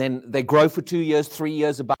and then they grow for 2 years, 3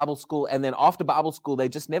 years of Bible school. And then after Bible school, they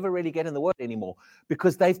just never really get in the word anymore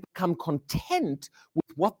because they've become content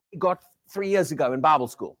with what they got 3 years ago in Bible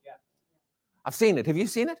school. I've seen it. Have you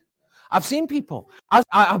seen it? I've seen people.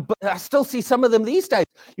 I still see some of them these days.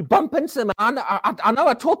 You bump into them. I know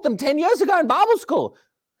I taught them 10 years ago in Bible school.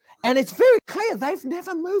 And it's very clear they've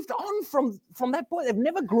never moved on from that point. They've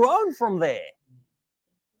never grown from there.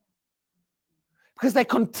 Because they're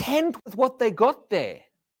content with what they got there.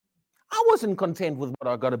 I wasn't content with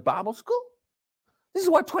what I got at Bible school. This is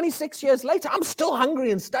why 26 years later, I'm still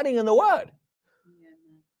hungry and studying in the Word.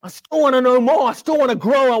 I still want to know more. I still want to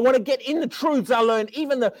grow. I want to get in the truths I learned.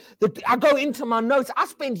 Even I go into my notes. I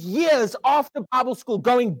spent years after Bible school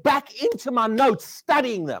going back into my notes,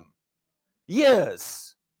 studying them.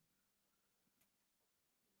 Years.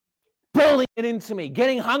 Building it into me,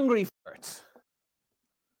 getting hungry for it.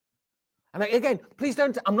 And again, please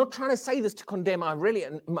don't, I'm not trying to say this to condemn.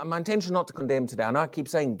 My intention is not to condemn today. I know I keep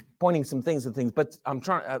pointing some things and things, but I'm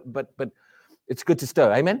trying, but it's good to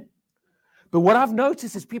stir. Amen? But what I've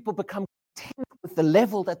noticed is people become content with the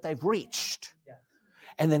level that they've reached. Yeah.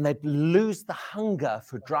 And then they lose the hunger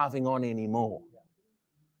for driving on anymore.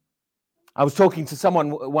 I was talking to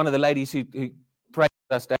one of the ladies who prayed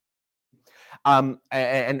with us,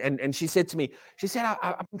 and she said to me,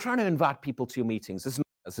 I'm trying to invite people to your meetings. This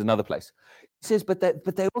is another place. She says, but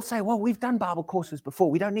they all say, well, we've done Bible courses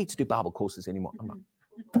before. We don't need to do Bible courses anymore. I'm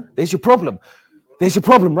like, there's your problem. There's your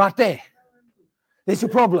problem right there. There's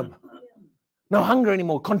your problem. No hunger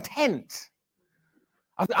anymore. Content.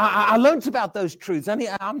 I learned about those truths.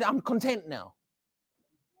 I'm content now.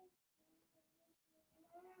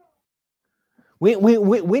 We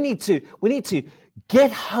need to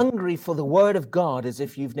get hungry for the Word of God as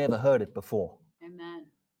if you've never heard it before. Amen.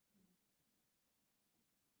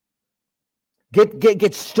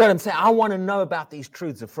 Get stirred and say, I want to know about these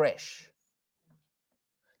truths afresh.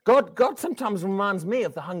 God sometimes reminds me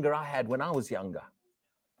of the hunger I had when I was younger.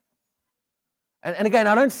 And again,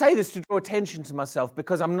 I don't say this to draw attention to myself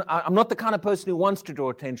because I'm not the kind of person who wants to draw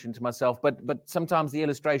attention to myself, but sometimes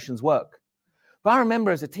the work. But I remember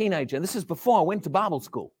as a teenager, and this is before I went to Bible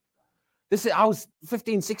school. I was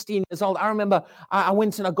 15, 16 years old. I remember I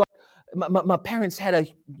went and I got, my parents had a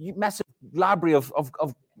massive library of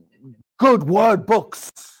good word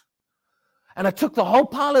books. And I took the whole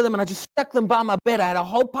pile of them and I just stuck them by my bed. I had a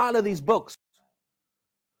whole pile of these books.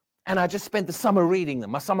 And I just spent the summer reading them,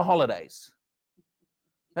 my summer holidays.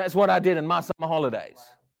 That's what I did in my summer holidays.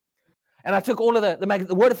 And I took all of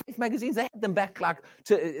the Word of Faith magazines. They had them back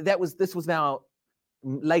this was now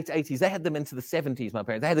late 80s. They had them into the 70s, my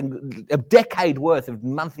parents. They had a decade worth of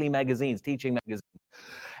monthly magazines, teaching magazines.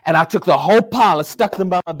 And I took the whole pile, I stuck them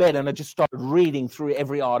by my bed, and I just started reading through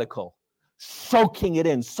every article, soaking it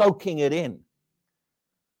in.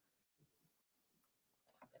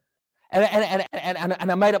 And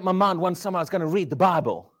I made up my mind one summer I was going to read the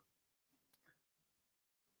Bible.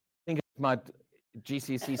 I think it was my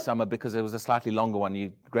GCSE summer because it was a slightly longer one.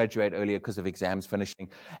 You graduate earlier because of exams finishing.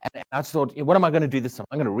 And I just thought, what am I going to do this summer?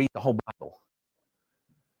 I'm going to read the whole Bible.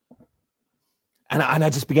 And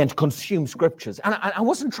I just began to consume scriptures. And I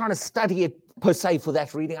wasn't trying to study it per se for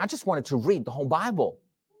that reading. I just wanted to read the whole Bible.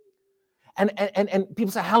 And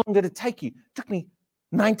people say, how long did it take you? It took me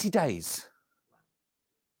 90 days.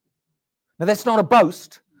 Now, that's not a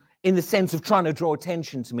boast in the sense of trying to draw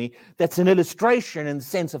attention to me. That's an illustration in the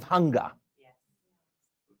sense of hunger.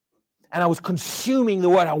 And I was consuming the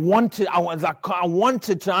word. I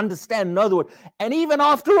wanted to understand, know the word. And even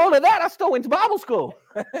after all of that, I still went to Bible school.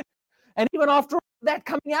 And even after that,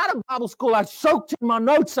 coming out of Bible school, I soaked in my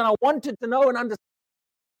notes and I wanted to know and understand,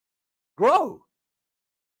 grow.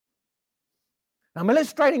 I'm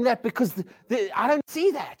illustrating that because I don't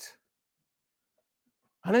see that.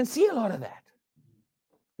 I don't see a lot of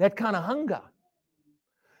that kind of hunger.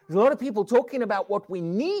 There's a lot of people talking about what we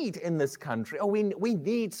need in this country. Oh, we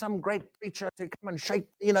need some great preacher to come and shape,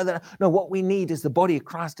 no, what we need is the body of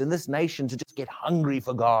Christ in this nation to just get hungry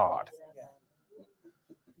for God.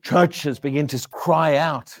 Churches begin to cry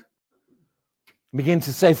out, begin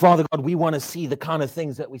to say, Father God, we want to see the kind of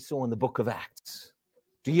things that we saw in the book of Acts.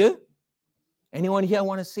 Do you? Anyone here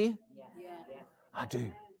want to see? Yeah. I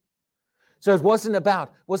do. So it wasn't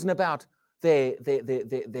about their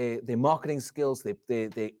marketing skills,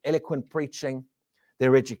 their eloquent preaching,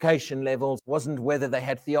 their education levels. It wasn't whether they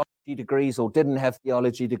had theology degrees or didn't have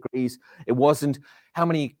theology degrees. It wasn't how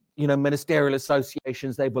many ministerial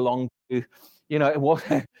associations they belonged to. It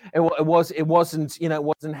wasn't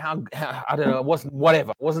how I don't know. It wasn't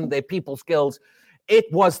whatever. It wasn't their people skills. It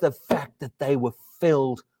was the fact that they were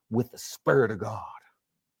filled with the Spirit of God,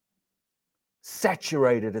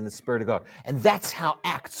 saturated in the Spirit of God. And that's how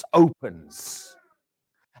Acts opens.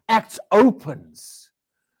 Acts opens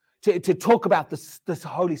to talk about this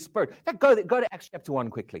Holy Spirit. Go to Acts chapter 1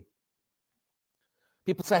 quickly.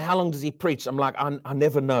 People say, how long does he preach? I'm like, I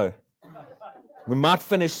never know. We might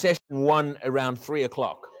finish session 1 around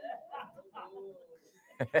 3:00.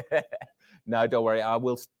 No, don't worry. I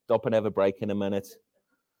will stop and have a break in a minute.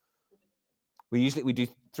 We do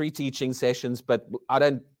 3 teaching sessions, but I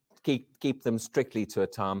don't keep them strictly to a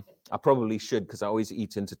time. I probably should because I always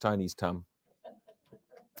eat into Tony's time.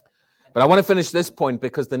 But I want to finish this point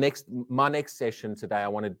because my next session today,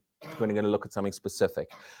 we're going to look at something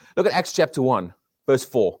specific. Look at Acts chapter 1, verse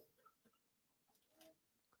 4.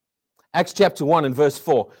 Acts chapter 1 and verse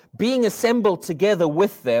 4. Being assembled together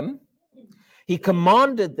with them, he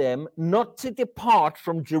commanded them not to depart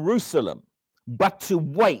from Jerusalem, but to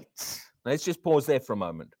wait. Let's just pause there for a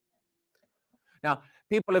moment. Now,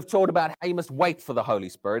 people have taught about how you must wait for the Holy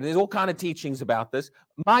Spirit. There's all kinds of teachings about this.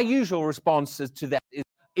 My usual response to that is,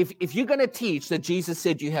 if you're going to teach that Jesus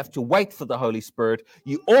said you have to wait for the Holy Spirit,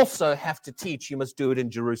 you also have to teach you must do it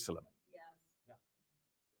in Jerusalem.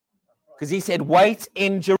 Because he said, wait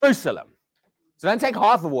in Jerusalem. So don't take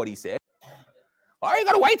half of what he said. Oh, you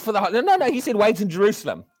got to wait for the Holy... No, he said wait in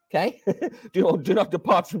Jerusalem. Okay? do not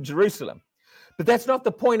depart from Jerusalem. But that's not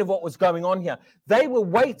the point of what was going on here. They were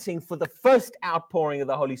waiting for the first outpouring of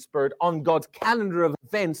the Holy Spirit on God's calendar of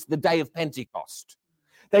events, the day of Pentecost.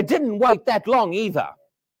 They didn't wait that long either.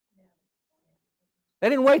 They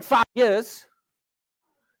didn't wait 5 years.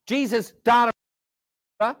 Jesus died.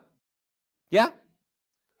 Yeah?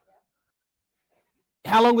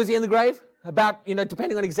 How long was he in the grave? About,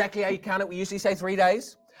 depending on exactly how you count it, we usually say 3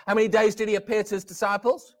 days. How many days did he appear to his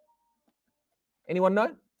disciples? Anyone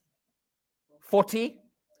know? 40.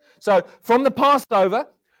 So from the Passover,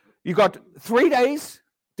 you got 3 days.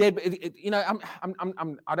 I'm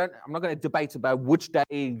not going to debate about which day,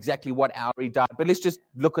 exactly what hour he died, but let's just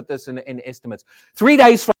look at this in estimates. 3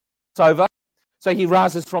 days from Passover, so he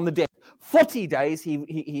rises from the dead. 40 days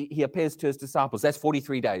he appears to his disciples. That's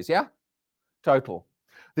 43 days, yeah? Total.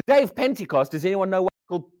 The day of Pentecost, does anyone know what's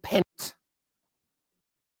called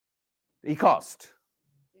Pentecost?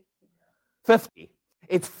 50.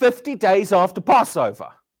 It's 50 days after Passover.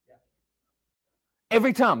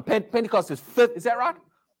 Every time. Pentecost is 50, is that right?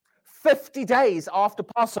 50 days after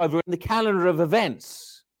Passover in the calendar of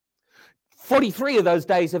events. 43 of those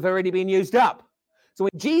days have already been used up. So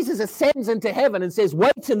when Jesus ascends into heaven and says,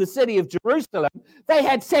 wait in the city of Jerusalem, they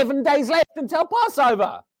had 7 days left until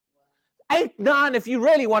Passover. 8, 9, if you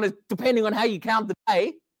really want to, depending on how you count the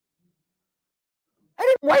day. They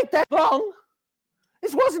didn't wait that long.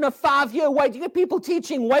 This wasn't a 5-year wait. You get people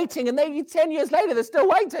teaching waiting, and 10 years later, they're still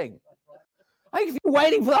waiting. I think if you're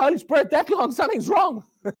waiting for the Holy Spirit that long, something's wrong.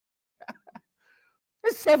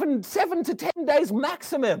 It's 7 to 10 days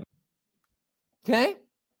maximum. Okay?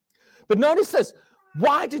 But notice this.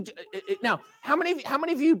 Why did you, now, how many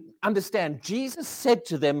of you understand Jesus said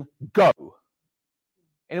to them, go?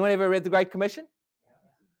 Anyone ever read the Great Commission?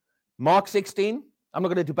 Mark 16. I'm not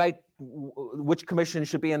going to debate which commission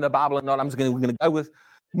should be in the Bible or not. We're going to go with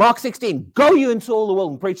Mark 16. Go you into all the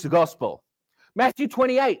world and preach the gospel. Matthew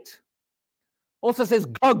 28 also says,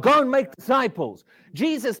 go and make disciples.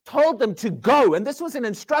 Jesus told them to go, and this was an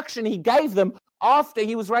instruction he gave them after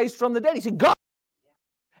he was raised from the dead. He said, go.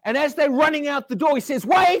 And as they're running out the door, he says,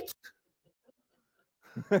 wait.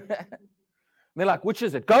 They're like, which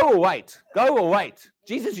is it? Go or wait? Go or wait?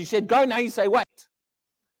 Jesus, you said go, now you say wait.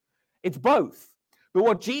 It's both. But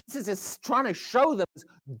what Jesus is trying to show them is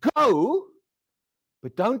go,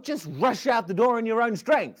 but don't just rush out the door in your own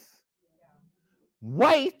strength.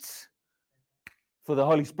 Wait for the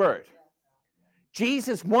Holy Spirit.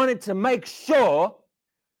 Jesus wanted to make sure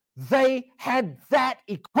they had that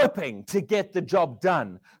equipping to get the job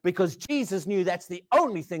done, because Jesus knew that's the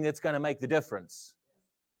only thing that's going to make the difference.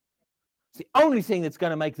 It's the only thing that's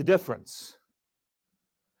going to make the difference.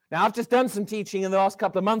 Now, I've just done some teaching in the last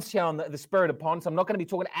couple of months here on the Spirit upon, so I'm not going to be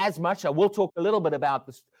talking as much. I will talk a little bit about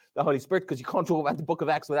the Holy Spirit, because you can't talk about the book of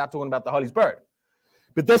Acts without talking about the Holy Spirit.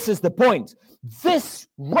 But this is the point. This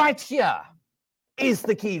right here is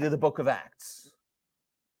the key to the book of Acts.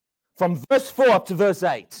 From verse 4 up to verse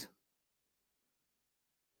 8. It's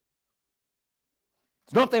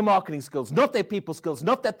not their marketing skills, not their people skills,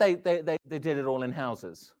 not that they did it all in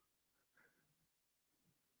houses.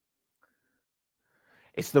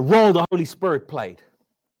 It's the role the Holy Spirit played.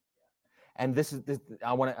 And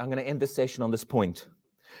I'm going to end this session on this point.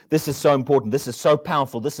 This is so important. This is so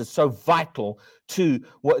powerful. This is so vital to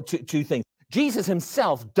two things. Jesus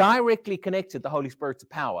himself directly connected the Holy Spirit to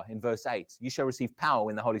power in verse 8. You shall receive power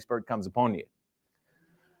when the Holy Spirit comes upon you.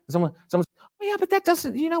 Someone says, oh yeah, but that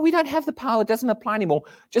doesn't, we don't have the power. It doesn't apply anymore.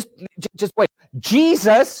 Just wait.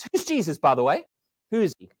 Jesus, who's Jesus, by the way? Who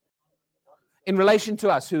is he? In relation to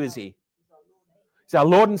us, who is he? He's our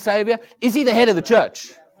Lord and Savior. Is he the head of the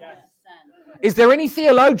church? Yes. Is there any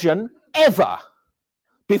theologian ever,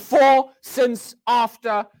 before, since,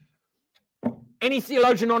 after, any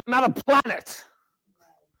theologian on another planet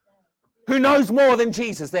who knows more than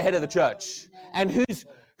Jesus, the head of the church, and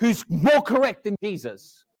who's more correct than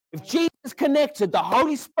Jesus? If Jesus connected the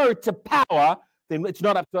Holy Spirit to power, then it's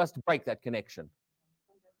not up to us to break that connection.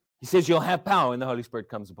 He says you'll have power when the Holy Spirit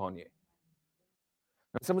comes upon you.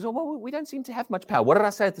 And someone says, well, we don't seem to have much power. What did I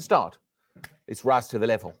say at the start? Let's rise to the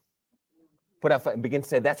level. Put our foot and begin to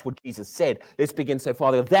say, that's what Jesus said. Let's begin to say,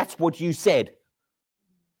 Father, that's what you said.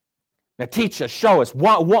 Now, teach us, show us.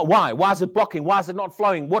 Why? Why is it blocking? Why is it not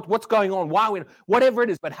flowing? What's going on? Whatever it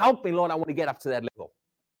is, but help me, Lord. I want to get up to that level.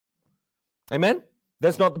 Amen?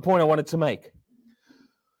 That's not the point I wanted to make.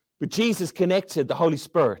 But Jesus connected the Holy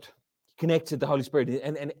Spirit. He connected the Holy Spirit.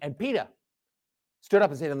 And Peter stood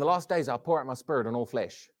up and said, in the last days, I'll pour out my Spirit on all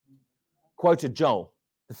flesh. Quoted Joel,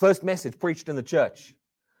 the first message preached in the church.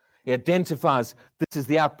 He identifies this is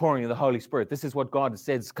the outpouring of the Holy Spirit. This is what God has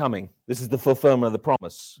said is coming. This is the fulfillment of the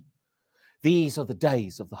promise. These are the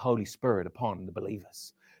days of the Holy Spirit upon the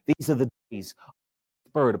believers. These are the days of the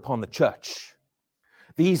Spirit upon the church.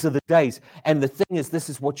 These are the days. And the thing is, this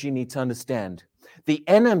is what you need to understand. The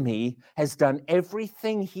enemy has done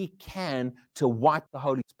everything he can to wipe the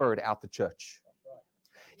Holy Spirit out the church.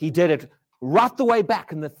 He did it right the way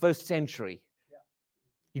back in the first century.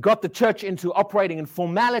 He got the church into operating in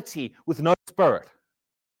formality with no Spirit.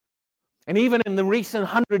 And even in the recent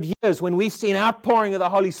 100 years, when we've seen outpouring of the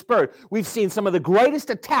Holy Spirit, we've seen some of the greatest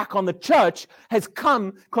attack on the church has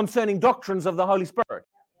come concerning doctrines of the Holy Spirit.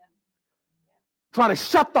 Trying to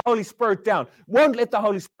shut the Holy Spirit down. Won't let the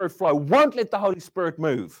Holy Spirit flow. Won't let the Holy Spirit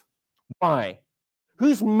move. Why?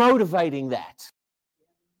 Who's motivating that?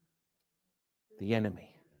 The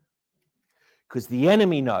enemy. Because the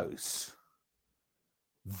enemy knows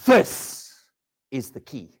this is the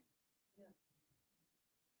key.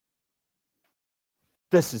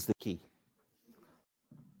 This is the key.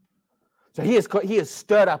 So he has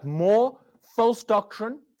stirred up more false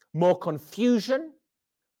doctrine, more confusion,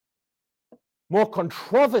 more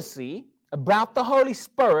controversy about the Holy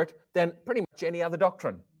Spirit than pretty much any other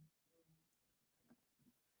doctrine.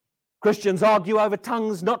 Christians argue over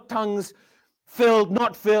tongues, not tongues, filled,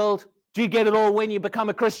 not filled. Do you get it all when you become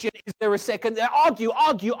a Christian? Is there a second? They argue.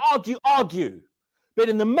 But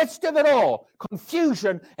in the midst of it all,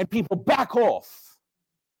 confusion and people back off.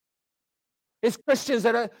 There's Christians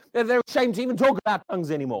that they're ashamed to even talk about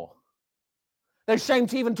tongues anymore. They're ashamed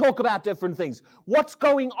to even talk about different things. What's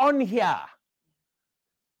going on here?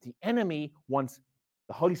 The enemy wants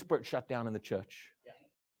the Holy Spirit shut down in the church.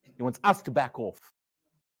 He wants us to back off.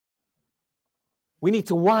 We need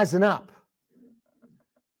to wisen up.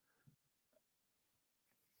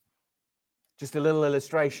 Just a little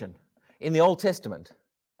illustration. In the Old Testament,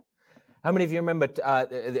 how many of you remember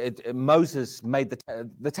Moses made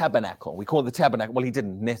the tabernacle? We call it the tabernacle. Well, he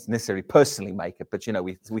didn't necessarily personally make it, but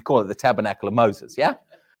we call it the tabernacle of Moses, yeah?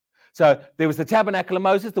 So there was the tabernacle of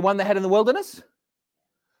Moses, the one they had in the wilderness.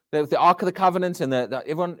 There was the Ark of the Covenant and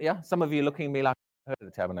everyone, yeah? Some of you looking at me like, I heard of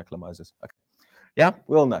the tabernacle of Moses. Okay. Yeah,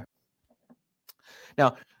 we all know.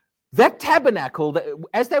 Now, that tabernacle,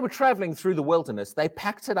 as they were traveling through the wilderness, they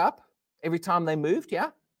packed it up every time they moved,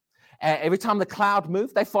 yeah? every time the cloud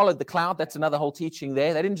moved, they followed the cloud. That's another whole teaching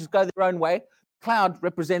there. They didn't just go their own way. Cloud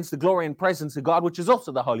represents the glory and presence of God, which is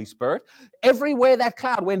also the Holy Spirit. Everywhere that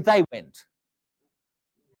cloud went, they went.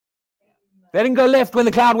 They didn't go left when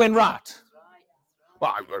the cloud went right.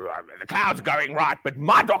 Well, the cloud's going right, but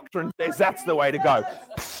my doctrine says that's the way to go.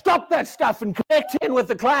 Stop that stuff and connect in with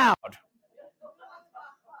the cloud.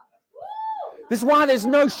 This is why there's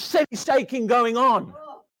no shaking going on.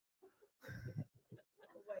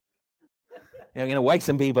 You're going to wake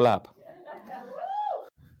some people up.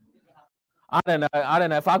 I don't know.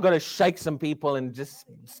 If I've got to shake some people and just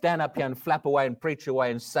stand up here and flap away and preach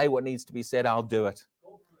away and say what needs to be said, I'll do it.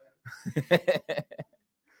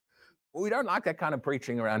 We don't like that kind of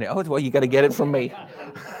preaching around here. Oh, well, you got to get it from me.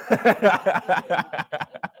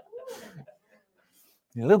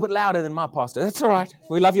 You're a little bit louder than my pastor. That's all right.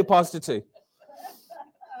 We love your pastor too.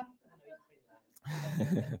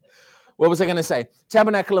 What was I going to say?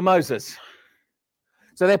 Tabernacle of Moses.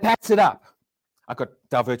 So they packed it up. I got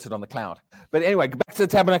diverted on the cloud. But anyway, back to the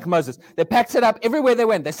tabernacle of Moses. They packed it up everywhere they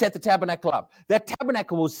went. They set the tabernacle up. That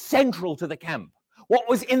tabernacle was central to the camp. What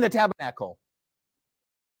was in the tabernacle?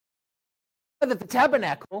 That the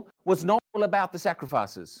tabernacle was not all about the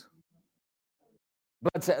sacrifices.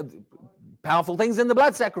 But powerful things in the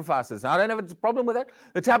blood sacrifices. I don't have a problem with it.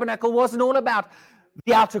 The tabernacle wasn't all about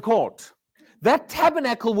the outer court. That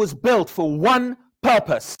tabernacle was built for one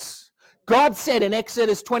purpose. God said in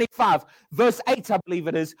Exodus 25, verse 8, I believe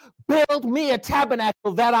it is, build me a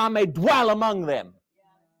tabernacle that I may dwell among them.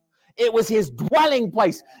 It was his dwelling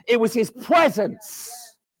place. It was his presence.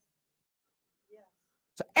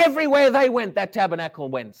 So everywhere they went, that tabernacle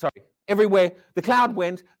went. Everywhere the cloud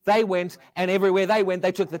went, they went, and everywhere they went,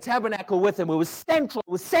 they took the tabernacle with them. It was central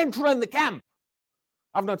in the camp.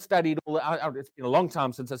 I've not studied it's been a long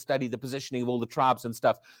time since I studied the positioning of all the tribes and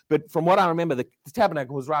stuff. But from what I remember, the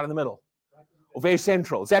tabernacle was right in the middle, or very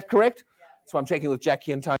central. Is that correct? So I'm checking with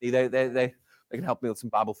Jackie and Tony. They can help me with some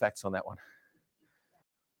Bible facts on that one.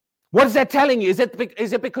 What is that telling you? Is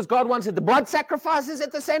it because God wanted the blood sacrifices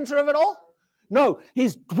at the center of it all? No,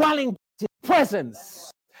 his dwelling, his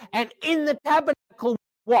presence. And in the tabernacle,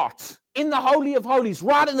 what? In the Holy of Holies,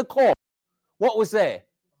 right in the court, what was there?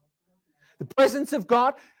 The presence of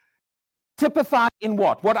God typified in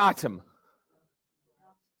what? What item?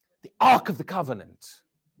 The Ark of the Covenant.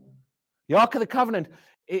 The Ark of the Covenant,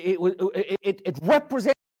 it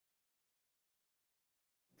represents.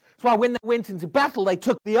 That's why when they went into battle, they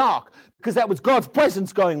took the Ark, because that was God's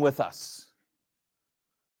presence going with us.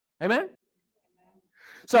 Amen?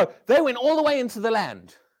 So they went all the way into the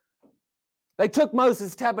land. They took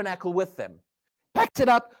Moses' tabernacle with them, packed it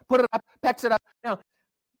up, put it up, packed it up. Now,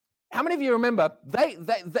 how many of you remember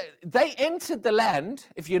they entered the land?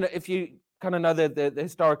 If you kind of know the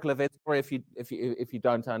historical events, or if you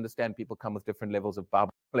don't understand, people come with different levels of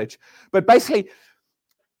Bible knowledge. But basically,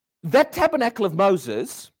 that tabernacle of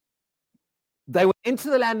Moses, they went into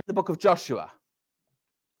the land in the book of Joshua.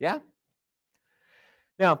 Yeah.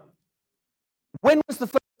 Now, when was the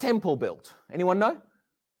first temple built? Anyone know?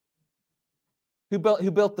 Who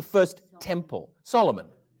built the first temple? Solomon,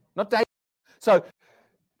 not David. So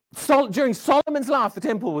during Solomon's life, the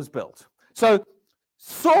temple was built. So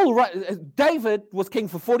David was king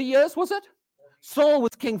for 40 years, was it? Saul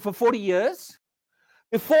was king for 40 years.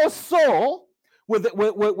 Before Saul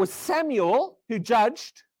was Samuel, who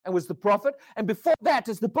judged and was the prophet. And before that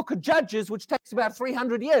is the book of Judges, which takes about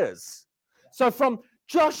 300 years. So from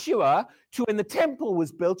Joshua to when the temple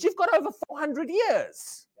was built, you've got over 400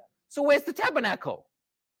 years. So where's the tabernacle?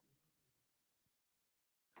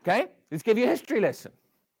 Okay, let's give you a history lesson.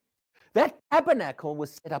 That tabernacle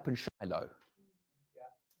was set up in Shiloh.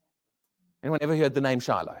 Anyone ever heard the name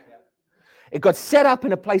Shiloh? It got set up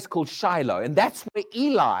in a place called Shiloh, and that's where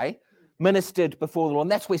Eli ministered before the Lord,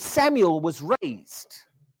 and that's where Samuel was raised.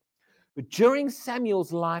 But during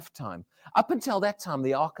Samuel's lifetime, up until that time,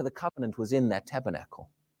 the Ark of the Covenant was in that tabernacle.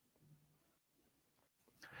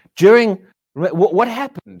 What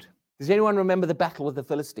happened? Does anyone remember the battle with the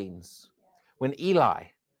Philistines? When Eli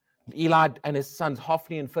and his sons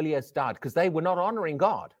Hophni and Phinehas died because they were not honoring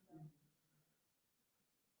God.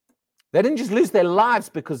 They didn't just lose their lives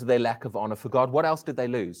because of their lack of honor for God. What else did they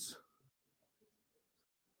lose?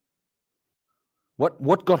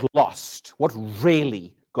 What got lost? What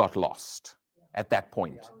really got lost at that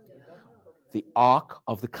point? The Ark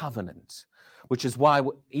of the Covenant, which is why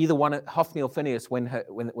either one, Hophni or Phinehas, when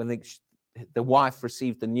the wife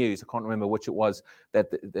received the news, I can't remember which it was,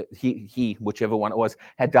 that he, whichever one it was,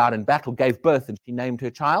 had died in battle, gave birth, and she named her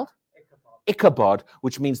child Ichabod,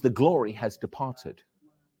 which means the glory has departed.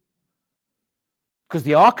 Because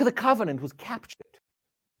the Ark of the Covenant was captured.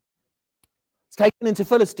 It's taken into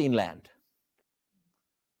Philistine land.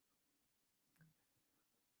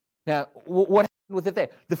 Now, what happened with it there?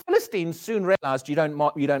 The Philistines soon realized you don't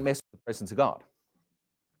mess with the presence of God.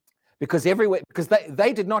 Because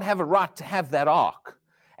they did not have a right to have that ark.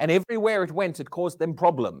 And everywhere it went, it caused them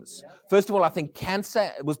problems. First of all, I think cancer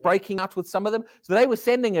was breaking out with some of them. So they were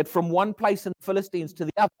sending it from one place in the Philistines to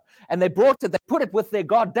the other. And they put it with their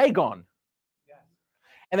god Dagon.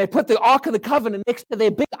 And they put the Ark of the Covenant next to their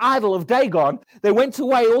big idol of Dagon. They went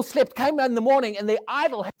away, all slept, came out in the morning, and their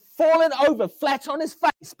idol had fallen over flat on his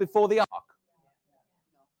face before the ark.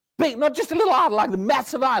 Big, not just a little idol, like the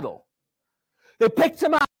massive idol. They picked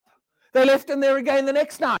him up. They left him there again the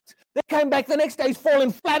next night. They came back the next day, he's fallen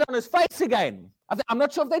flat on his face again. I'm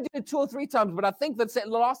not sure if they did it 2 or 3 times, but I think that the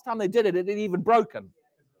last time they did it, it had even broken.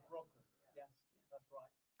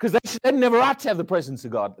 Because they didn't have a right to have the presence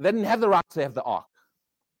of God. They didn't have the right to have the ark.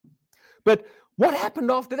 But what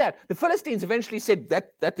happened after that? The Philistines eventually said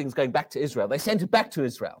that thing's going back to Israel. They sent it back to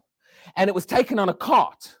Israel. And it was taken on a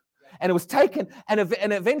cart. And it was taken, and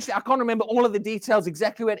eventually, I can't remember all of the details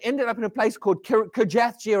exactly where it ended up in a place called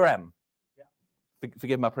Kirjath-Jearim.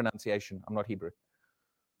 Forgive my pronunciation. I'm not Hebrew.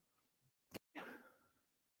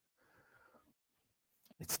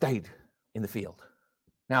 It stayed in the field.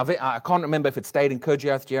 Now, I can't remember if it stayed in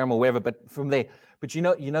Kirjath-Jearim or wherever, but from there. But you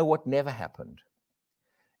know what never happened?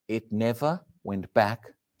 It never went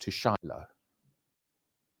back to Shiloh.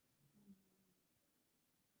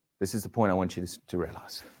 This is the point I want you to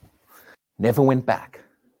realize. Never went back.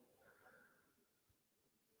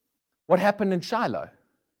 What happened in Shiloh?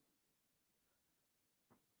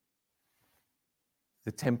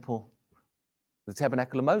 The temple, the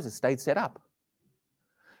tabernacle of Moses stayed set up.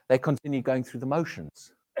 They continued going through the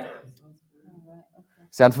motions.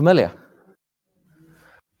 Sound familiar?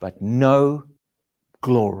 But no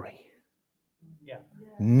glory.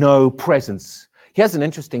 No presence. Here's an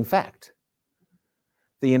interesting fact.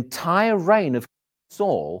 The entire reign of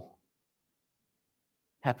Saul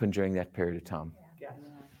happened during that period of time.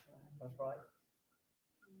 That's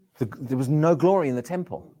right. There was no glory in the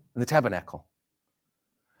temple, in the tabernacle.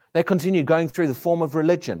 They continued going through the form of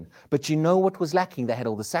religion. But you know what was lacking? They had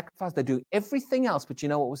all the sacrifice. They do everything else. But you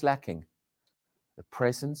know what was lacking? The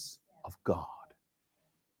presence of God.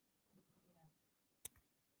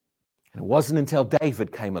 And it wasn't until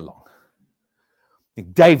David came along.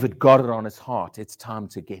 David got it on his heart. It's time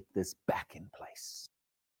to get this back in place.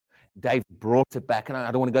 David brought it back, and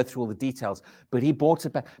I don't want to go through all the details, but he brought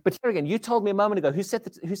it back. But here again, you told me a moment ago, who set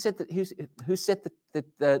the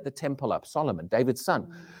temple up? Solomon, David's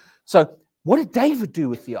son. So what did David do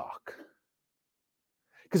with the ark?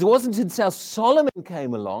 Because it wasn't until Solomon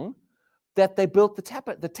came along that they built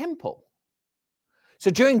the temple. So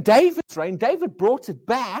during David's reign, David brought it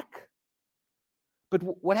back, but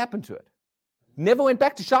what happened to it? Never went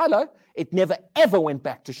back to Shiloh. It never, ever went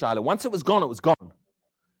back to Shiloh. Once it was gone, it was gone.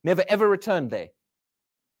 Never, ever returned there.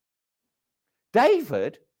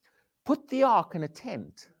 David put the ark in a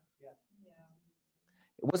tent.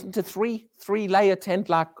 It wasn't a three-layer tent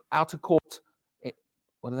like outer court.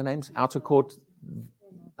 What are the names? Outer court,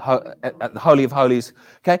 the Holy of Holies.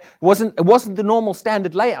 Okay, it wasn't the normal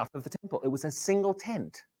standard layout of the temple. It was a single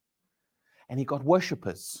tent, and he got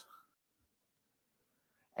worshippers.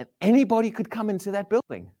 And anybody could come into that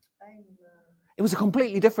building. It was a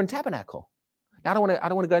completely different tabernacle. Now, I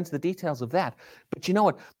don't want to go into the details of that, but you know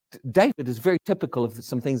what? David is very typical of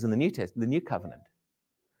some things in the New Testament, the New Covenant.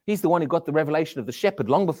 He's the one who got the revelation of the shepherd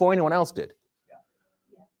long before anyone else did.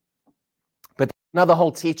 But another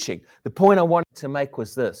whole teaching. The point I wanted to make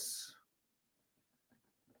was this.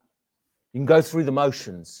 You can go through the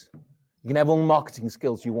motions. You can have all the marketing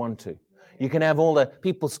skills you want to. You can have all the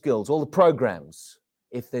people skills, all the programs.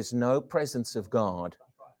 If there's no presence of God,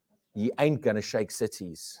 you ain't going to shake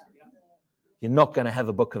cities. You're not going to have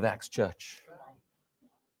a Book of Acts church.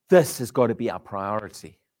 This has got to be our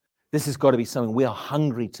priority. This has got to be something we are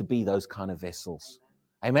hungry to be, those kind of vessels.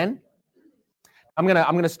 Amen? I'm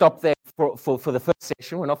going to stop there for the first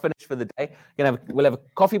session. We're not finished for the day. We'll have a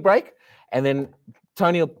coffee break, and then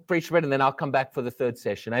Tony will preach a bit, and then I'll come back for the third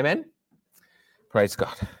session. Amen? Praise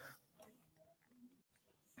God.